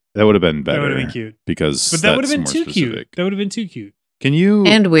cute. That would have been better. That would have been cute. because But that would have that's been more too specific. cute. That would have been too cute. Can you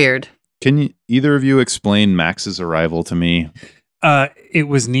And weird. either of you explain Max's arrival to me? It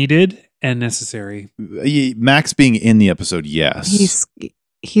was needed and necessary. Max being in the episode, yes.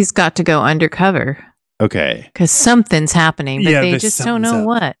 He's got to go undercover Okay. because something's happening, but Yeah, they there's just don't something's know up.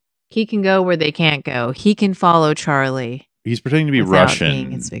 what. He can go where they can't go. He can follow Charlie He's pretending to be without Russian, being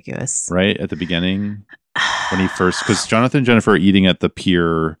conspicuous. right? At the beginning when he first, because Jonathan and Jennifer are eating at the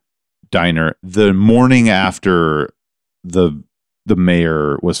Pier Diner the morning after the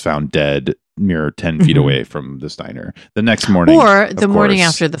mayor was found dead mere 10 feet Mhm. away from this diner. The next morning. Or of the morning course.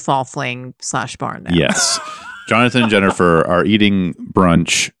 after the fall fling / barn down. Yes. Jonathan and Jennifer are eating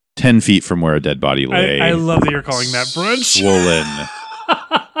brunch 10 feet from where a dead body lay. I love that you're calling that brunch.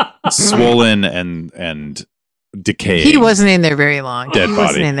 Swollen and decaying. He wasn't in there very long. dead he body.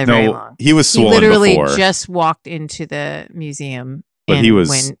 wasn't in there no, very long. he was He swollen literally before. just walked into the museum. But and he was-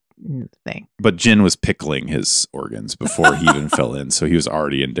 went thing. But Jin was pickling his organs before he even fell in, so he was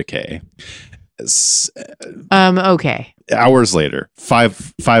already in decay. Okay. Hours later,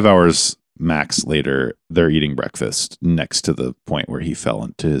 five hours max later, they're eating breakfast next to the point where he fell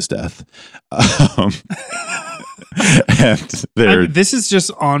into his death. And they're This is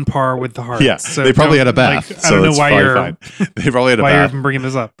just on par with the heart. yeah, So they probably don't- had a bath. like, so I don't know it's why probably you're fine. They probably had a why you're bath even bringing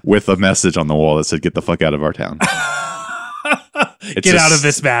this up. with a message on the wall that said, "Get the fuck out of our town." Get out of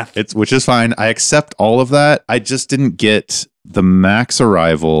this bath. It's which is fine. I accept all of that. I just didn't get the Max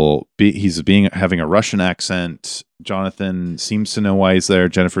arrival. He's having a Russian accent. Jonathan seems to know why he's there.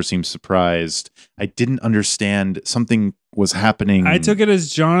 Jennifer seems surprised. I didn't understand something was happening. I took it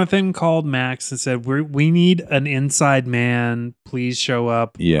as Jonathan called Max and said, "We need an inside man. Please show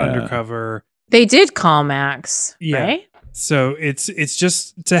up Yeah. undercover." They did call Max, Yeah. right? So it's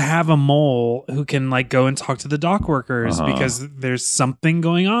just to have a mole who can like go and talk to the dock workers Uh-huh. because there's something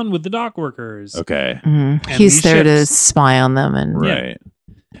going on with the dock workers. Okay, And He's these there to ships. spy on them, and right.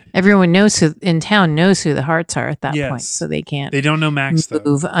 everyone knows who in town knows who the Hearts are at that Yes. point, so they can't They don't know Max though.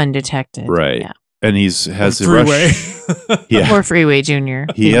 move undetected. Right. Yeah. And has a Freeway. rush. Yeah. Or Freeway Junior.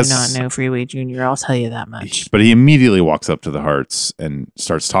 He He has- do not know Freeway Junior. I'll tell you that much. But he immediately walks up to the Hearts and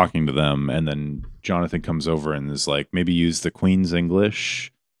starts talking to them, and then Jonathan comes over and is like, maybe use the Queen's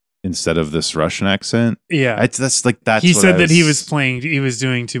English instead of this Russian accent. Yeah. That's what He I said that he was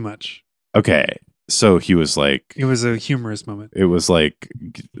doing too much. okay. So he was like, It was a humorous moment. it was like,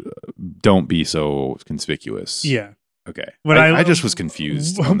 don't be so conspicuous. Yeah. Okay. What I just was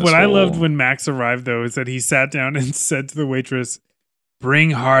confused. on this What I whole- loved when Max arrived, though, is that he sat down and said to the waitress,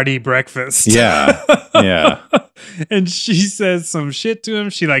 "Bring hearty breakfast." Yeah. Yeah. And she says some shit to him.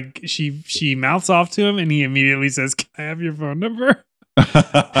 She mouths off to him, and he immediately says, "Can I have your phone number?"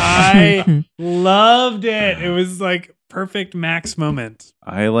 I loved it. It was like perfect Max moment.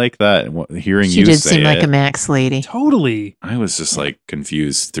 I like that. Hearing She you did say seem like it, a Max lady. Totally. I was just like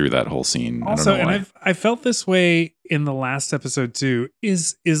confused through that whole scene. Also, I don't know and why. I felt this way in the last episode too.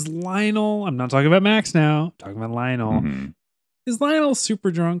 Is Lionel? I'm not talking about Max now. I'm talking about Lionel. Mhm. Is Lionel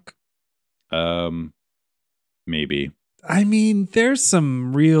super drunk? Maybe. I mean, there's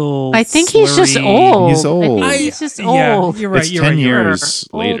some real. I think he's just slurry- old. He's old. I think he's just Yeah, old. you're right. It's You're 10 right. years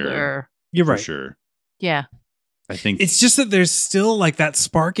later. Older. You're For right. sure. Yeah. I think It's just that there's still like that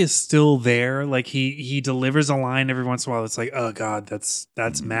spark is still there. Like he delivers a line every once in a while. It's like, oh God, that's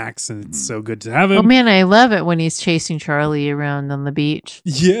Max, and it's so good to have him. Oh man, I love it when he's chasing Charlie around on the beach.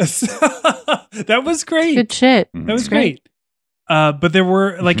 Yes, that was great. Good shit. That was great. But there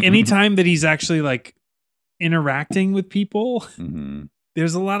were like any time that he's actually like interacting with people, Mhm.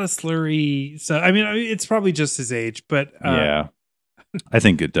 there's a lot of slurry. So I mean, it's probably just his age, but Yeah. I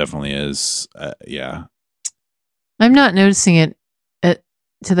think it definitely is. Yeah. I'm not noticing it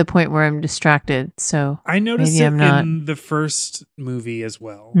to the point where I'm distracted. So I noticed maybe it I'm not. in the first movie as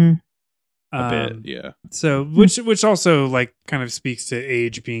well. Hmm. A bit. Yeah. So which also like kind of speaks to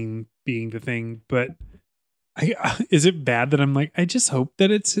age being the thing, but is it bad that I'm like I just hope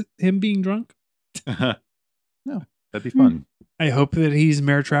that it's him being drunk? No, that'd be fun. I hope that he's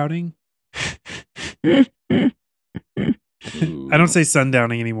mare trouting. I don't say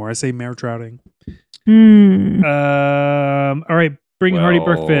sundowning anymore. I say mare trouting. All right, bring Hardy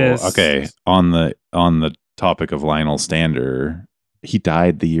Burkfist. Okay, on the topic of Lionel Stander, he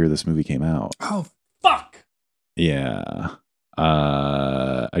died the year this movie came out. Oh fuck. Yeah.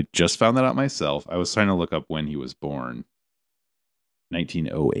 I just found that out myself. I was trying to look up when he was born.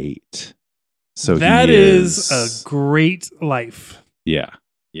 1908. So that he is a great life. Yeah.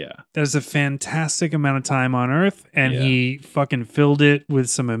 That is a fantastic amount of time on Earth, and Yeah. he fucking filled it with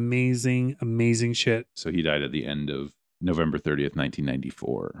some amazing, amazing shit. So he died at the end of November 30th,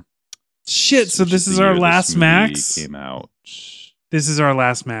 1994. Shit, so which this is the our year last this movie Max? Came out. This is our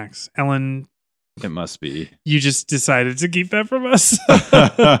last Max. Ellen, It must be. you just decided to keep that from us?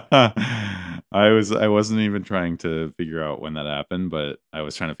 I wasn't even trying to figure out when that happened, but I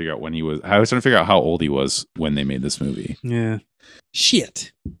was trying to figure out when he was. I was trying to figure out how old he was when they made this movie. Yeah.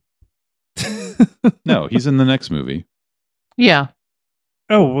 Shit. No, he's in the next movie. Yeah.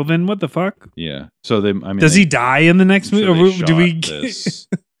 Oh, well then what the fuck? Yeah. So Does he die in the next movie? Or do we this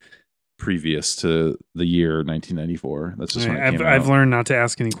previous to the year 1994? That's just when it came I've out. learned not to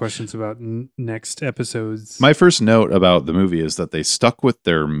ask any questions about next episodes. My first note about the movie is that they stuck with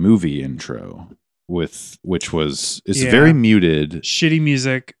their movie intro, which is very muted. Shitty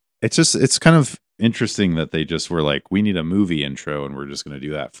music. It's kind of interesting that they just were like, we need a movie intro, and we're just going to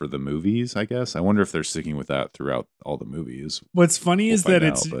do that for the movies. I guess I wonder if they're sticking with that throughout all the movies. What's funny is that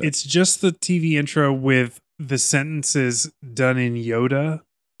find out, but- it's just the TV intro with the sentences done in Yoda.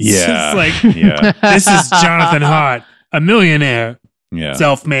 Yeah, It's like, yeah, this is Jonathan Hart, a millionaire, yeah.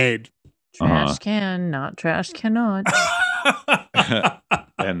 self-made. Trash can, not trash cannot.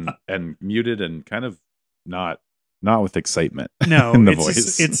 and muted and kind of not with excitement. No, in the it's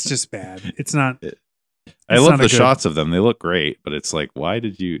voice. it's just bad. It's not. I It's love not the a good- shots of them. They look great, but it's like, why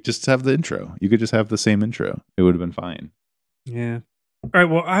did you just have the intro? You could just have the same intro. It would have been fine. Yeah. All right.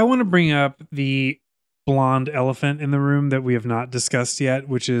 Well, I want to bring up the blonde elephant in the room that we have not discussed yet,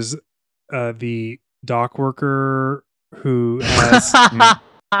 which is the dock worker who has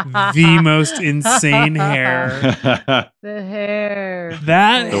the most insane hair. The hair.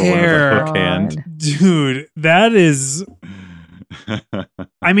 That The one with the hair, hook hand. dude. That is.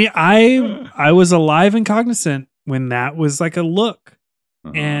 I mean, I was alive and cognizant when that was like a look.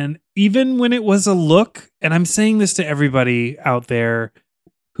 Uh-huh. And even when it was a look, and I'm saying this to everybody out there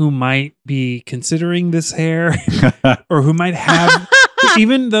who might be considering this hair or who might have,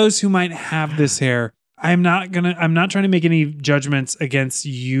 even those who might have this hair, I'm not trying to make any judgments against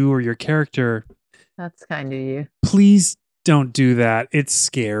you or your character. That's kind of you. Please don't do that. It's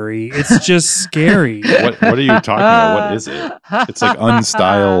scary. It's just scary. what are you talking about? What is it? It's like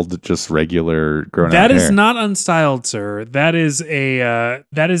unstyled, just regular grown out That hair. is not unstyled, sir. That is a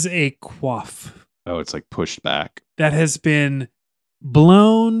coif. Oh, it's like pushed back. That has been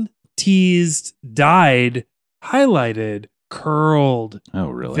blown, teased, dyed, highlighted, curled. Oh,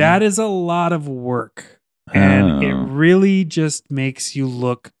 really? That is a lot of work. And it Oh. really just makes you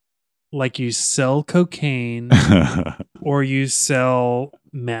look like you sell cocaine or you sell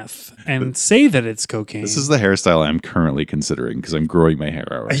meth and say that it's cocaine. This is the hairstyle I'm currently considering because I'm growing my hair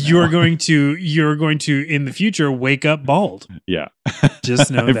out. Right you're now. going to in the future wake up bald. Yeah.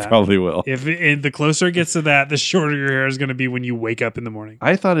 Just know I that. probably will. If the closer it gets to that, the shorter your hair is going to be when you wake up in the morning.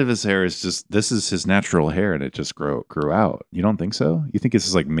 I thought of his hair as just this is his natural hair and it just grew out. You don't think so? You think this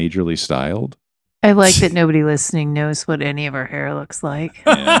is like majorly styled? I like that nobody listening knows what any of our hair looks like.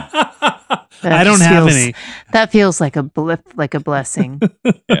 Yeah. I don't just have feels- any. That feels like a blessing.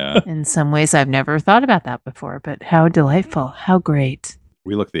 Yeah. In some ways, I've never thought about that before, but how delightful. How great.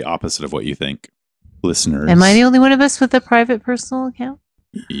 We look the opposite of what you think, listeners. Am I the only one of us with a private personal account?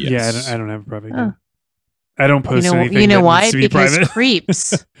 Yes. Yeah, I don't have a private Oh. account. I don't post anything. You know that why? needs to be Because private.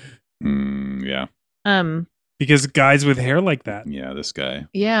 creeps. Yeah. because guys with hair like that. Yeah, this guy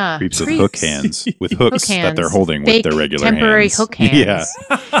Yeah. creeps with hook hands, with hooks Hook that they're hands. holding Fake with their regular temporary hands. hook hands. Yeah.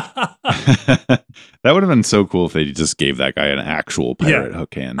 That would have been so cool if they just gave that guy an actual pirate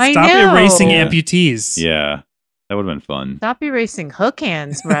hook hand. I Stop know. erasing Yeah. amputees. Yeah, that would have been fun. Stop erasing hook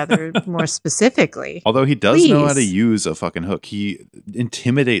hands rather more specifically. Although he does know how to Please. use a fucking hook. He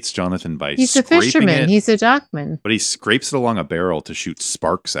intimidates Jonathan by He's a scraping fisherman. it, He's a dockman, but he scrapes it along a barrel to shoot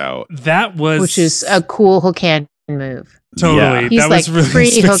sparks out. That was which is a cool hook hand move. totally. He's that like was really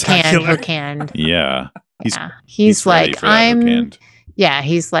free hook hand, spectacular. hook hand. Yeah. He's Yeah. He's ready like, for that hook I'm. hand Yeah,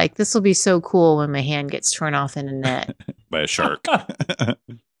 he's like, this will be so cool when my hand gets torn off in a net. by a shark.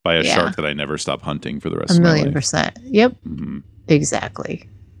 By a Yeah. shark that I never stop hunting for the rest A of my million life. percent. Yep, Mhm. exactly.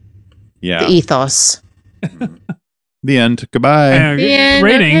 Yeah. The ethos. The end. Goodbye. The end,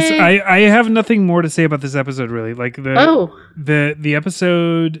 Ratings. okay. I have nothing more to say about this episode really. Like the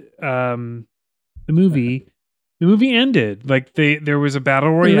episode the movie ended. Like there was a battle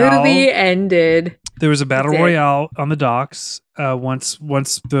royale. The movie ended. There was a battle That's it. royale on the docks once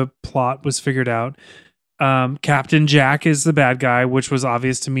the plot was figured out. Captain Jack is the bad guy, which was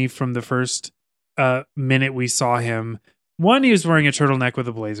obvious to me from the first minute we saw him. One, he was wearing a turtleneck with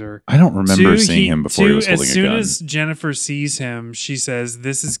a blazer. I don't remember Two, seeing him before he was holding as a soon gun. as Jennifer sees him, she says,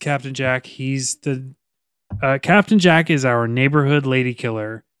 "This is Captain Jack. He's the Captain Jack is our neighborhood lady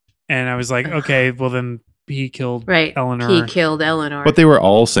killer." And I was like, okay, well then he killed Right. Eleanor. He killed Eleanor. But they were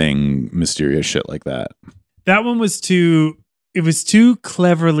all saying mysterious shit like that. That one was too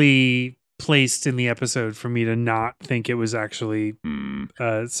cleverly placed in the episode for me to not think it was actually some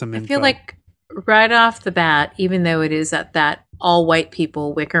I info. feel like right off the bat, even though it is at that all white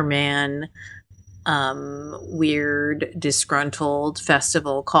people Wicker Man weird disgruntled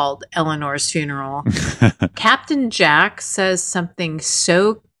festival called Eleanor's Funeral, Captain Jack says something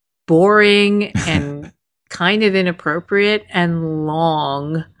so boring and kind of inappropriate and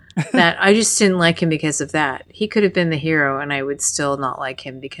long that I just didn't like him because of that. He could have been the hero and I would still not like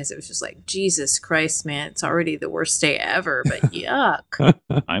him because it was just like, Jesus Christ, man, it's already the worst day ever, but yuck.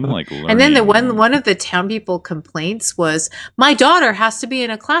 I'm like learning. And then one of the town people complaints was, my daughter has to be in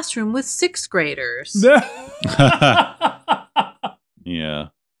a classroom with 6th graders. Yeah.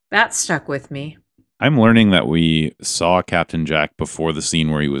 That stuck with me. I'm learning that we saw Captain Jack before the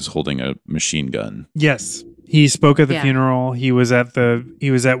scene where he was holding a machine gun. yes, he spoke at the Yeah. funeral. He was at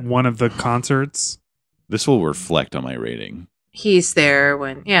one of the concerts. This will reflect on my rating. He's there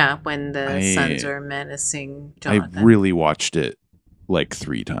when the I- sons are menacing I Jonathan. really watched it like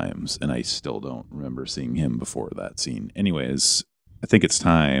 3 times, and I still don't remember seeing him before that scene. Anyways, I think it's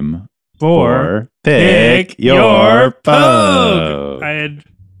time For Pick Your Pogue. I had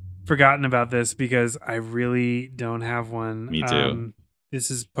forgotten about this because I really don't have one. Me too. This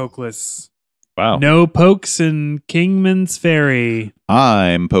is pokeless. Wow. No pokes in Kingman's Ferry.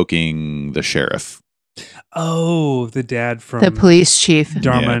 I'm poking the sheriff. Oh, the dad from the police chief.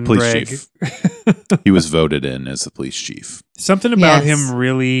 Dharma Yeah, and police Greg. chief. He was voted in as the police chief. Something about Yes. him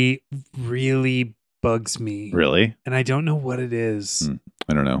really, really bugs me. Really? And I don't know what it is.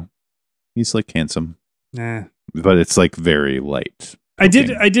 I don't know. He's like handsome, Nah. but it's like very light. I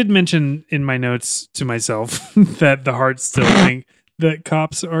poking. did mention in my notes to myself that the heart still think that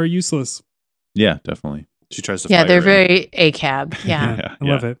cops are useless. Yeah, definitely. She tries to. Yeah, fire they're him. very ACAB. Yeah. Yeah, I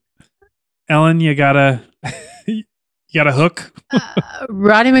love it. Ellen, you gotta hook.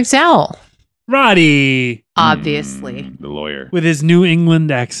 Roddy McDowell, Roddy obviously. The lawyer. with his New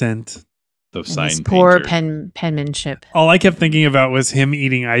England accent. The And sign his poor painter. penmanship. All I kept thinking about was him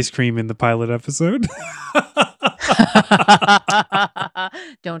eating ice cream in the pilot episode.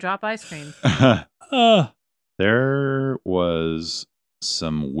 Don't drop ice cream. There was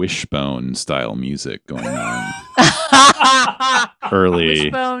some Wishbone style music going on early.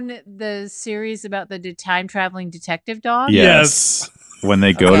 Wishbone, the series about the time traveling detective dog. Yes. When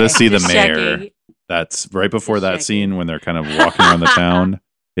they go Okay, to see the just mayor, checking. that's right before Just that checking. scene when they're kind of walking around the town.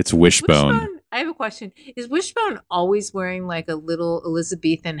 It's Wishbone. I have a question. Is Wishbone always wearing like a little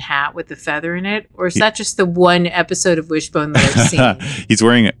Elizabethan hat with a feather in it? Or is that just the one episode of Wishbone that I've seen? He's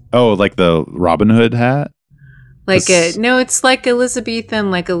wearing like the Robin Hood hat. Like This- no, it's like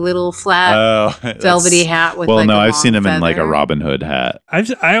Elizabethan, like a little flat That's- velvety hat with Well, like no, a I've seen long him in like a feather. Robin Hood hat.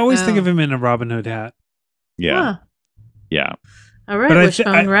 I always think Oh. of him in a Robin Hood hat. Yeah, Huh. yeah. All right, But I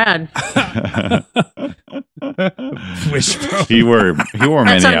Wishbone rad. Wishbone. he wore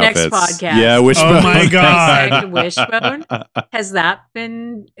That's many our next outfits. podcast. Yeah, Wishbone. Oh my God. Dissect Wishbone.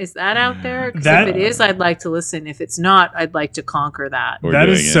 Is that out there? Because That- if it is, I'd like to listen. If it's not, I'd like to conquer that. We're That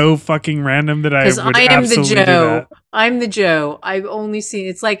doing is it. so fucking random that I Because would I am the absolutely do Joe. I'm the Joe. I've only seen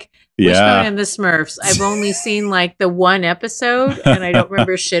it's like Yeah. Wishbone and the Smurfs. I've only seen like the one episode, and I don't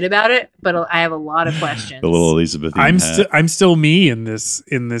remember shit about it. But I have a lot of questions. The little Elizabeth. I'm still me in this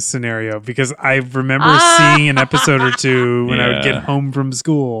scenario because I remember seeing an episode or two when I would get home from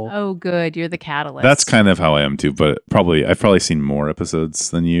school. Oh, good. You're the catalyst. That's kind of how I am too, but I've probably seen more episodes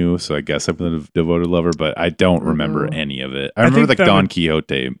than you, so I guess I'm a devoted lover, but I don't remember any of it. I remember the think that Don would-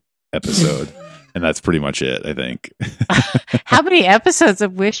 Quixote episode, and that's pretty much it, I think. How many episodes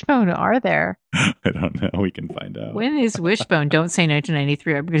of Wishbone are there? I don't know. We can find out. When is Wishbone? Don't say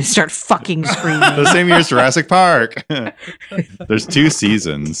 1993. I'm going to start fucking screaming. The same year as Jurassic Park. There's 2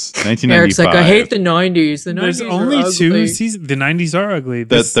 seasons. 1995. Eric's like, I hate the 90s. The 90s There's are only ugly. 2 seasons. The 90s are ugly.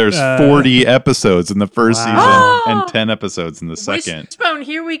 There's 40 episodes in the first Wow. season and 10 episodes in the second. Wishbone,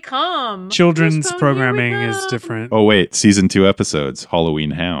 here we come. Children's Wishbone, programming here we is come. different. Oh wait, season 2 episodes: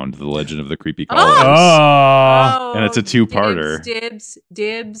 Halloween Hound, The Legend of the Creepy Oh! Colors. Oh. And it's a 2-parter.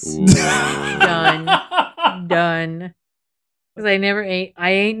 Dibs. Ooh. Done. Because I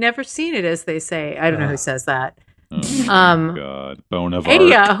ain't never seen it, as they say. I don't know who says that. Oh, Um, God, Bone of Hey Arc.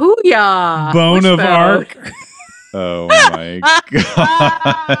 ya, hooyah. Bone of Wishbone. Arc. Oh my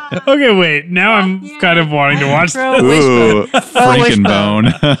God. Okay, wait. Now I'm Yeah. kind of wanting to watch Throw this. Ooh, Wishbone.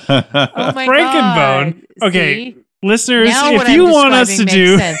 Frankenbone. Oh my Frankenbone. God. Okay, See? Listeners, Now if what you I'm want us to describing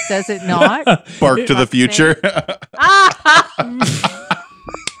do makes sense, does it not? Bark to the Future.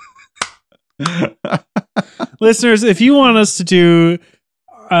 listeners, if you want us to do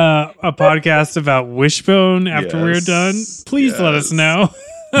a podcast about Wishbone after we're Yes, done, please let us yes. know.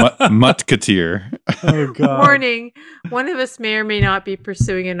 Mutkateer. Oh God. Warning, one of us may or may not be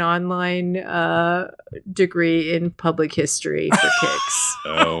pursuing an online degree in public history for kicks.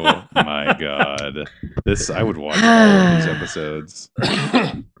 Oh my God. I would watch all of these episodes.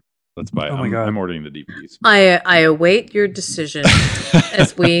 Let's buy it. Oh my God. I'm ordering the DVDs. I await your decision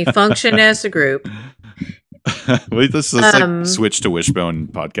as we function as a group. Wait, let's like switch to Wishbone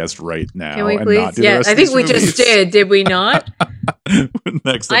podcast right now. Can we and please? not do the Yeah, rest I of think these we movies. just did we not?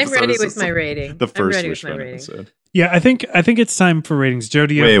 Next I'm episode ready is with my rating. the I'm first ready with my Wishbone rating. episode. Yeah, I think it's time for ratings. Joe,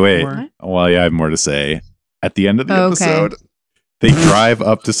 do you have Wait. more? Well, yeah, I have more to say. At the end of the Okay. episode, they drive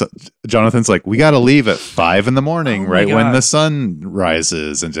up to Jonathan's like, we got to leave at 5 a.m, Oh my right when God. the sun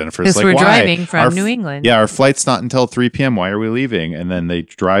rises. And Jennifer's Because like, we're why? driving from Our New England. Yeah, our flight's not until 3 p.m. Why are we leaving? And then they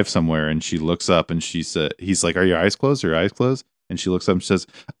drive somewhere, and she looks up, and he's like, "Are your eyes closed? Are your eyes closed?" And she looks up and says,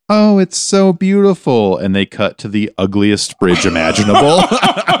 "Oh, it's so beautiful." And they cut to the ugliest bridge imaginable.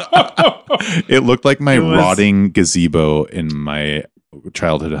 It looked like my It was- rotting gazebo in my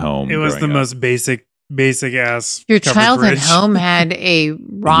childhood home. It was the growing up. most basic ass. Your covered childhood bridge. home had a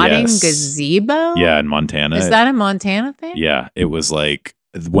rotting Yes. gazebo? Yeah, in Montana. Is that a Montana thing? Yeah, it was like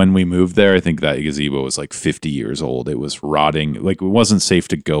when we moved there, I think that gazebo was like 50 years old. It was rotting. Like it wasn't safe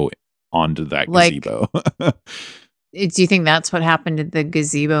to go onto that Like- gazebo. Do you think that's what happened to the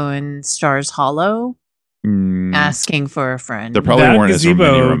gazebo in Stars Hollow? Mm, Asking for a friend. There probably that weren't as many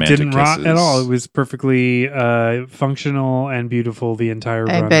gazebo romantic didn't rot kisses. at all. It was perfectly functional and beautiful the entire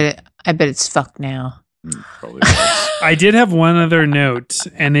run. I bet it's fucked now. Probably was. I did have one other note,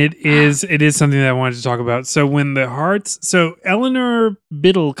 and it is something that I wanted to talk about. So when Eleanor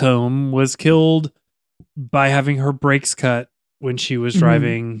Biddlecombe was killed by having her brakes cut when she was Mhm.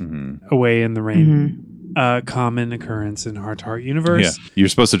 driving Mhm. away in the rain. Common occurrence in Heart to Heart Yeah, universe. you're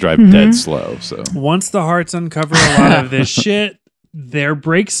supposed to drive Mhm. dead slow. So Once the Hearts uncover a lot of this shit, their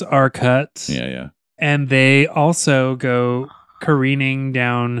brakes are cut. yeah. And they also go careening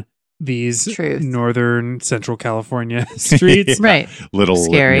down these Truth. northern central California streets. Yeah. Right. Little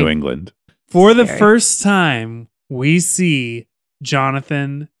Scary. New England. For the Scary. first time, we see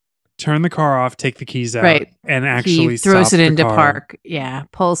Jonathan turn the car off, take the keys out, Right. and actually He throws stop it the into car. park. Yeah.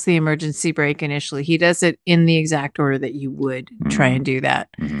 Pulls the emergency brake initially. He does it in the exact order that you would try and do that.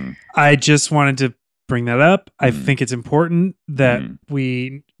 Mhm. I just wanted to bring that up. I Mhm. think it's important that Mhm.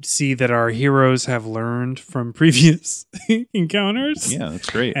 we see that our heroes have learned from previous encounters. Yeah, that's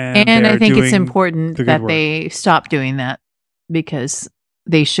great. And they're I think it's doing important the good that work. they stop doing that because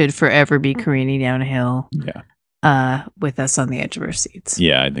they should forever be careening down a hill Yeah. with us on the edge of our seats.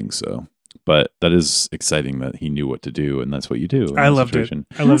 Yeah, I think so. But that is exciting that he knew what to do, and that's what you do. in I that loved it. situation.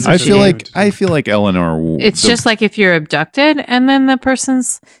 I loved I it. feel like Eleanor. It's just like if you're abducted and then the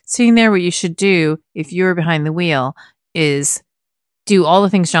person's sitting there, what you should do if you're behind the wheel is do all the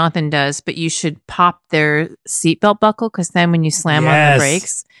things Jonathan does, but you should pop their seatbelt buckle because then when you slam on Yes. the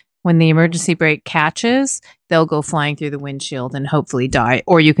brakes, when the emergency brake catches, they'll go flying through the windshield and hopefully die,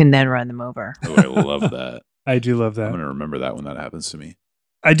 or you can then run them over. Oh, I love that. I do love I'm that. gonna remember that when that happens to me.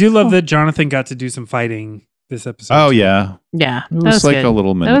 I do Oh. love that Jonathan got to do some fighting this episode. Oh yeah, Yeah, it was like good. a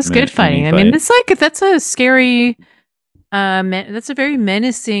little. That was good fighting. I mean, that's a scary. That's a very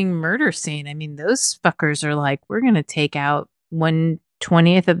menacing murder scene. I mean, those fuckers are like, we're gonna take out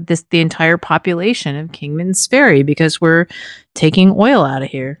 1/20th of the entire population of Kingman's Ferry because we're taking oil out of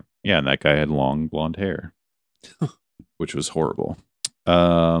here. Yeah, and that guy had long blonde hair, which was horrible.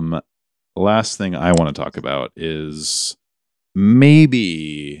 Last thing I want to talk about is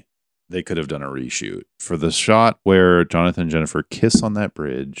maybe they could have done a reshoot for the shot where Jonathan and Jennifer kiss on that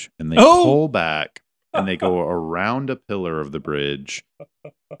bridge and they pull back and they go around a pillar of the bridge,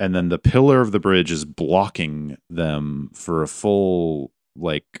 and then the pillar of the bridge is blocking them for a full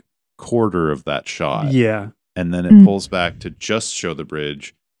like quarter of that shot. Yeah. And then it pulls back to just show the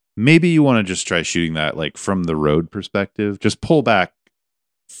bridge. Maybe you want to just try shooting that like from the road perspective. Just pull back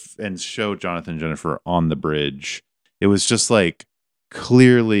and show Jonathan and Jennifer on the bridge. It was just like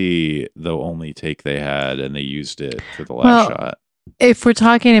clearly the only take they had, and they used it for the last shot. If we're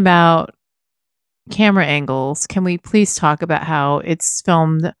talking about camera angles, can we please talk about how it's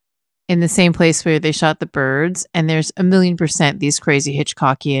filmed in the same place where they shot the birds? And there's 1,000,000% these crazy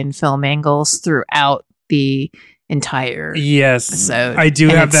Hitchcockian film angles throughout the entire episode. I do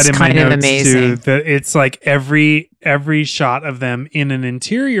have that in my notes amazing. too. That it's like every shot of them in an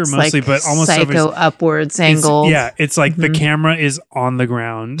interior It's mostly, like but almost psycho upwards angle. It's like the camera is on the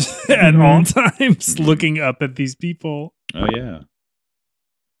ground at all times, looking up at these people. Oh yeah,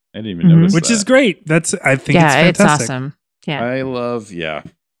 I didn't even notice, which that. is great. I think it's fantastic. It's awesome. Yeah, I love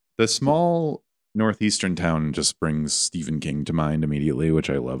the small northeastern town just brings Stephen King to mind immediately, which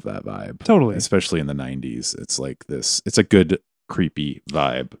I love that vibe. Totally. Especially in the 90s. It's like this, it's a good creepy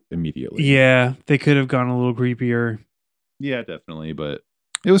vibe immediately. Yeah, they could have gone a little creepier. Yeah, definitely, but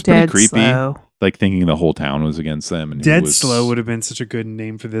it was pretty creepy. Slow. Like thinking the whole town was against them. And Dead Slow would have been such a good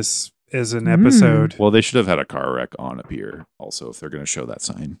name for this as an episode. Well, they should have had a car wreck on a pier also if they're going to show that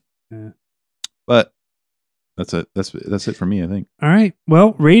sign. Yeah. But that's it. That's it for me, I think. All right.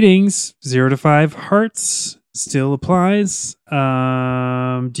 Well, ratings 0 to 5 hearts still applies. Do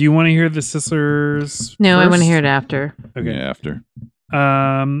you want to hear the Sizzlers? No, I first? want to hear it after. Okay, after.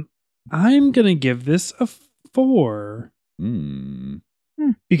 I'm gonna give this a 4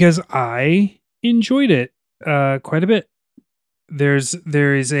 because I enjoyed it quite a bit. There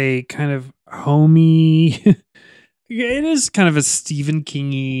is a kind of homey. It is kind of a Stephen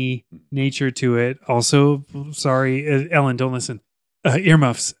King-y nature to it. Also, sorry, Ellen, don't listen.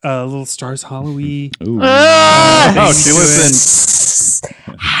 Earmuffs, Little Stars Hollow-y. Oh, she listened.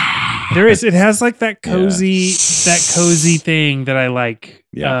 It has like that cozy thing that I like.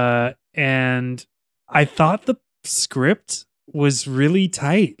 Yeah. And I thought the script was really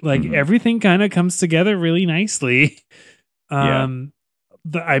tight. Like everything kind of comes together really nicely.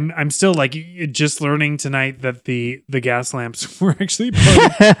 I'm still like just learning tonight that the gas lamps were actually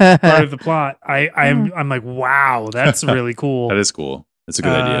part of the plot. I'm like, wow, that's really cool. That is cool. That's a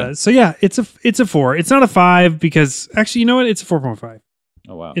good idea. So yeah, it's a 4. It's not a 5 because actually, you know what? It's a 4.5.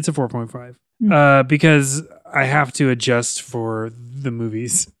 Oh wow, it's a 4.5 because I have to adjust for the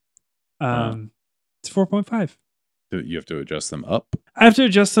movies. It's 4.5. You have to adjust them up. I have to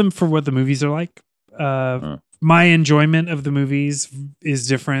adjust them for what the movies are like. My enjoyment of the movies is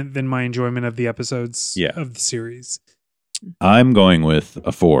different than my enjoyment of the episodes of the series. I'm going with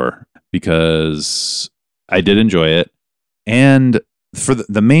a 4 because I did enjoy it. And for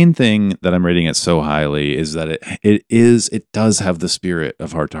the main thing that I'm rating it so highly is that it does have the spirit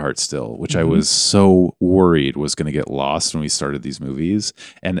of Heart to Heart still, which I was so worried was going to get lost when we started these movies.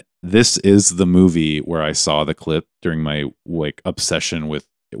 And this is the movie where I saw the clip during my like obsession with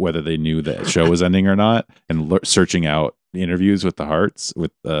whether they knew the show was ending or not, and searching out the interviews with the Hearts,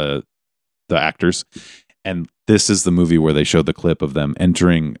 with the actors. And this is the movie where they showed the clip of them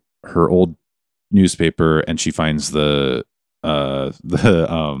entering her old newspaper, and she finds the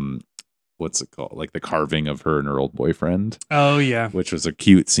what's it called? Like the carving of her and her old boyfriend. Oh yeah. Which was a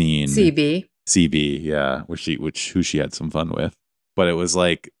cute scene. CB, yeah, who she had some fun with. But it was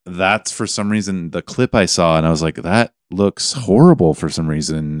like, that's for some reason the clip I saw, and I was like, that looks horrible for some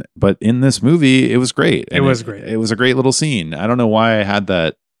reason. But in this movie, it was great. It was great. It was a great little scene. I don't know why I had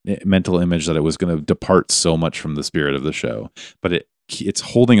that mental image that it was going to depart so much from the spirit of the show. But it's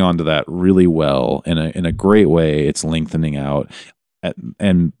holding on to that really well in a great way. It's lengthening out.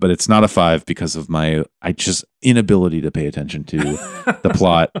 But it's not a 5 because of my just inability to pay attention to the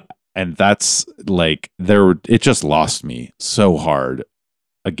plot. And that's like it just lost me so hard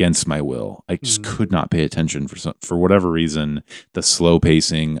against my will. I just could not pay attention for whatever reason. The slow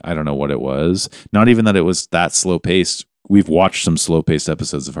pacing, I don't know what it was. Not even that it was that slow paced. We've watched some slow paced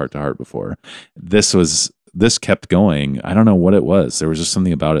episodes of Heart to Heart before. This was this kept going. I don't know what it was. There was just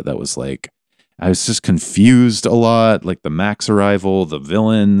something about it that was like, I was just confused a lot. Like the Max arrival, the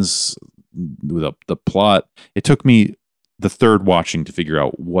villains, the plot. It took me the third watching to figure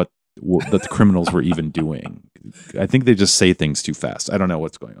out what the criminals were even doing. I think they just say things too fast. I don't know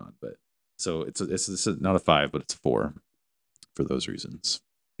what's going on, but so it's not a 5, but it's a 4 for those reasons.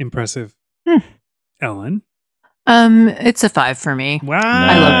 Impressive. Ellen. It's a 5 for me. Wow.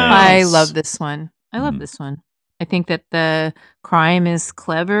 I love this one. I love this one. I think that the crime is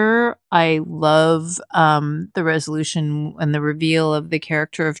clever. I love the resolution and the reveal of the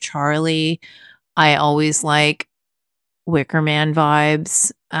character of Charlie. I always like Wicker Man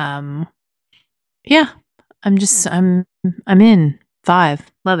vibes. Yeah, I'm in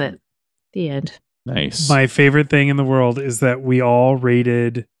 5. Love it. The end. Nice. My favorite thing in the world is that we all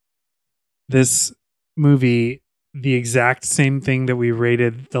rated this movie the exact same thing that we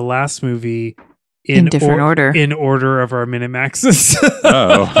rated the last movie In different order. In order of our Minimaxes.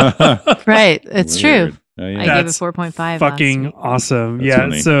 Oh. Right. It's true. Oh, I yeah. gave it That's 4.5. Fucking last week. awesome. That's Yeah.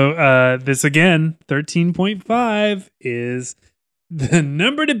 funny. So this again, 13.5 is the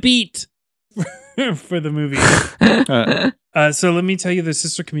number to beat for the movie. So let me tell you the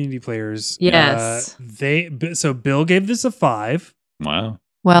sister community players. Yes. So Bill gave this a 5. Wow.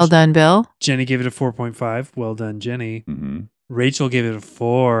 Well done, Bill. Jenny gave it a 4.5. Well done, Jenny. Hmm. Rachel gave it a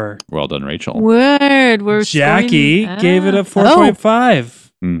 4. Well done, Rachel. Word. We're Jackie scoring- gave it a Oh.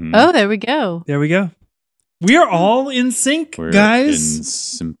 4.5. Mhm. Oh, there we go. There we go. We are all in sync, We're guys. in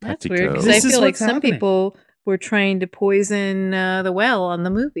simpatico. That's weird because This I is feel like what's some happening. people were trying to poison the well on the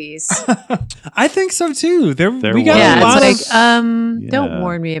movies. I think so too. There There we got Yeah, a lot it's like, of don't Yeah.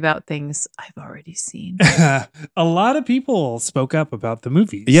 warn me about things I've already seen. a lot of people spoke up about the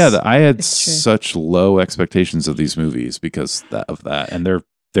movies. Yeah, I had It's true. such low expectations of these movies because of that, and they're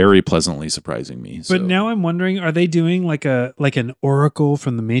very pleasantly surprising me. But now I'm wondering, are they doing like an Oracle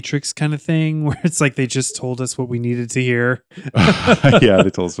from the Matrix kind of thing, where it's like they just told us what we needed to hear? yeah, they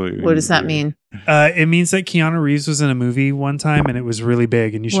told us What does that mean? It means that Keanu Reeves was in a movie one time and it was really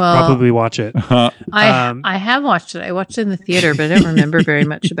big, and you should Well- probably watch it. I have watched it. I watched it in the theater, but I don't remember very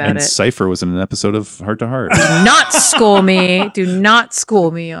much about and it. Cypher was in an episode of Heart to Heart. Do not school me. Do not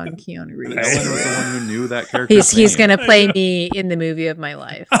school me on Keanu Reeves. Ellen was the one who knew that character. He's gonna play me in the movie of my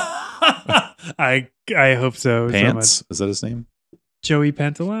life. I hope so. so Pants. much. Is that his name? Joey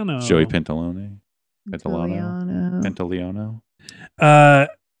Pantalano. Joey Pantalone. Pantalano. Pantaleano.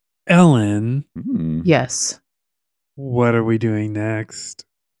 Ellen, Hmm. Yes. what are we doing next?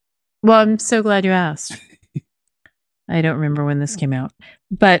 Well, I'm so glad you asked. I don't remember when this came out,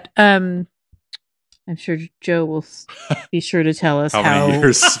 but I'm sure Joe will be sure to tell us How how many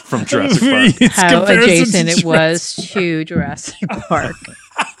years from Jurassic Park? It's how comparison adjacent to it was to Jurassic Park.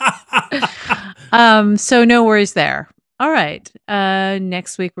 So no worries there. All right.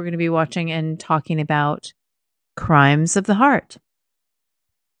 Next week we're going to be watching and talking about Crimes of the Heart.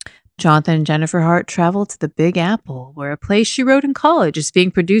 Jonathan and Jennifer Hart travel to the Big Apple, where a play she wrote in college is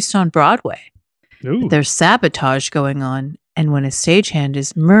being produced on Broadway. Ooh. There's sabotage going on, and when a stagehand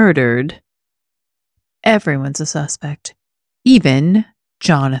is murdered, everyone's a suspect, even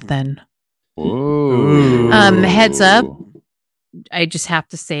Jonathan. Whoa. Heads up. I just have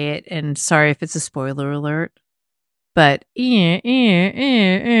to say it, and sorry if it's a spoiler alert, but Richard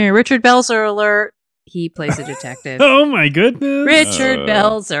Belzer alert. He plays a detective. Oh my goodness. Richard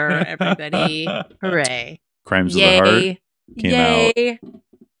Belzer, everybody. Hooray. Crimes of the Heart Yay. came Yay. out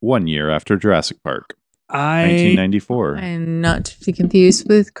 1 year after Jurassic Park, I 1994. And not to be confused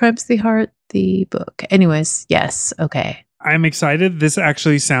with Crimes of the Heart, the book. Anyways, yes. Okay. I'm excited. This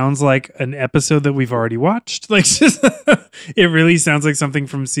actually sounds like an episode that we've already watched. Like it really sounds like something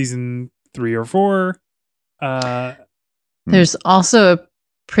from season 3 or 4. There's also a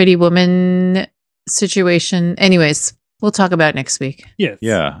Pretty Woman situation. Anyways, we'll talk about it next week. Yes.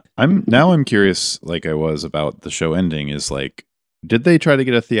 Yeah. I'm curious, like I was about the show ending, is like, did they try to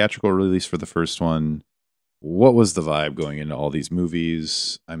get a theatrical release for the first one? What was the vibe going into all these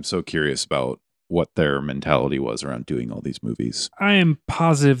movies? I'm so curious about what their mentality was around doing all these movies. I am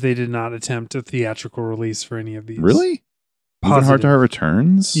positive they did not attempt a theatrical release for any of these. Really? Even Positive. Heart to Heart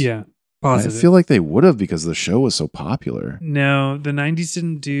Returns? Yeah. Positive. I feel like they would have because the show was so popular. No, the 90s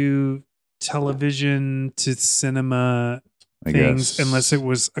didn't do television to cinema I things guess. unless it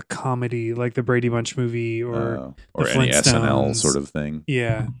was a comedy like the Brady Bunch movie or or the any SNL Flintstones. sort of thing.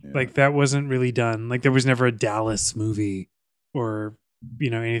 yeah, Yeah. like that wasn't really done. Like there was never a Dallas movie or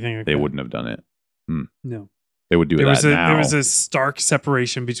anything like They that. wouldn't have done it. No. They would do There that was a now. there was a stark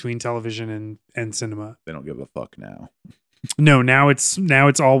separation between television and cinema. They don't give a fuck now. No, now it's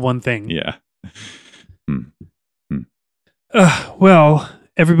all one thing. Yeah. Well,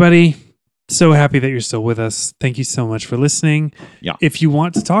 everybody, so happy that you're still with us. Thank you so much for listening. Yeah. If you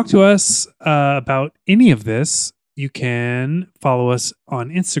want to talk to us about any of this, you can follow us on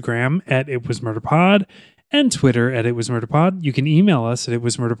Instagram at itwasmurderpod and Twitter at itwasmurderpod. You can email us at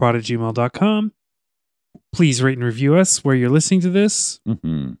itwasmurderpod@gmail.com. Please rate and review us where you're listening to this.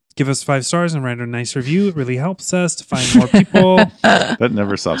 Mm-hmm. Give us 5 stars and write a nice review. It really helps us to find more people. That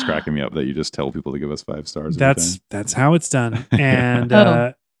never stops cracking me up that you just tell people to give us 5 stars. That's how it's done. And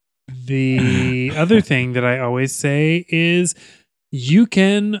the other thing that I always say is you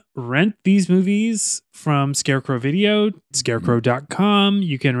can rent these movies from Scarecrow Video, scarecrow.com.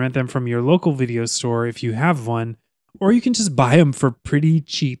 You can rent them from your local video store if you have one, or you can just buy them for pretty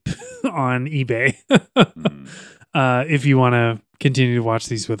cheap on eBay if you want to continue to watch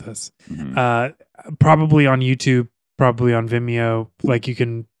these with us. Probably on YouTube, probably on Vimeo. Like, you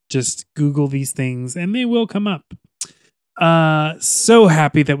can just Google these things and they will come up. So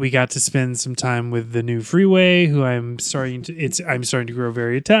happy that we got to spend some time with the new Freeway, who I'm starting to grow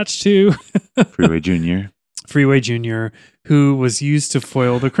very attached to. Freeway Jr. Freeway Jr., who was used to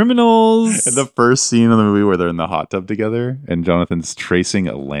foil the criminals. And the first scene of the movie where they're in the hot tub together and Jonathan's tracing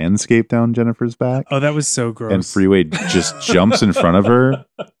a landscape down Jennifer's back. Oh, that was so gross. And Freeway just jumps in front of her.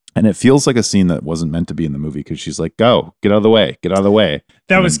 And it feels like a scene that wasn't meant to be in the movie because she's like, go, get out of the way, get out of the way.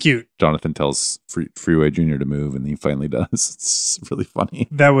 That and was cute. Jonathan tells Freeway Jr. to move and he finally does. It's really funny.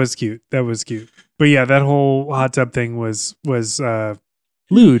 That was cute. But yeah, that whole hot tub thing was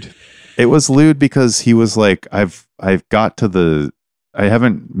lewd. It was lewd because he was like, I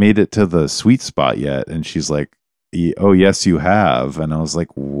haven't made it to the sweet spot yet. And she's like, oh, yes, you have. And I was like,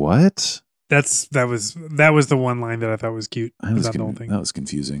 what? That was the one line that I thought was cute about the whole thing. That was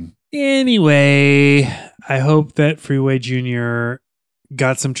confusing. Anyway, I hope that Freeway Jr.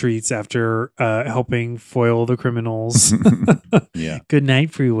 got some treats after helping foil the criminals. Yeah. Good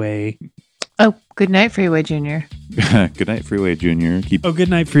night, Freeway. Oh, good night, Freeway Jr. Good night, Freeway Jr. Good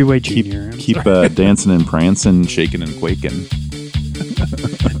night, Freeway Jr. Keep dancing and prancing, shaking and quaking.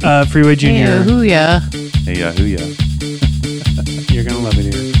 Freeway Jr. Hey, hoo-ya. Hey, hoo-ya.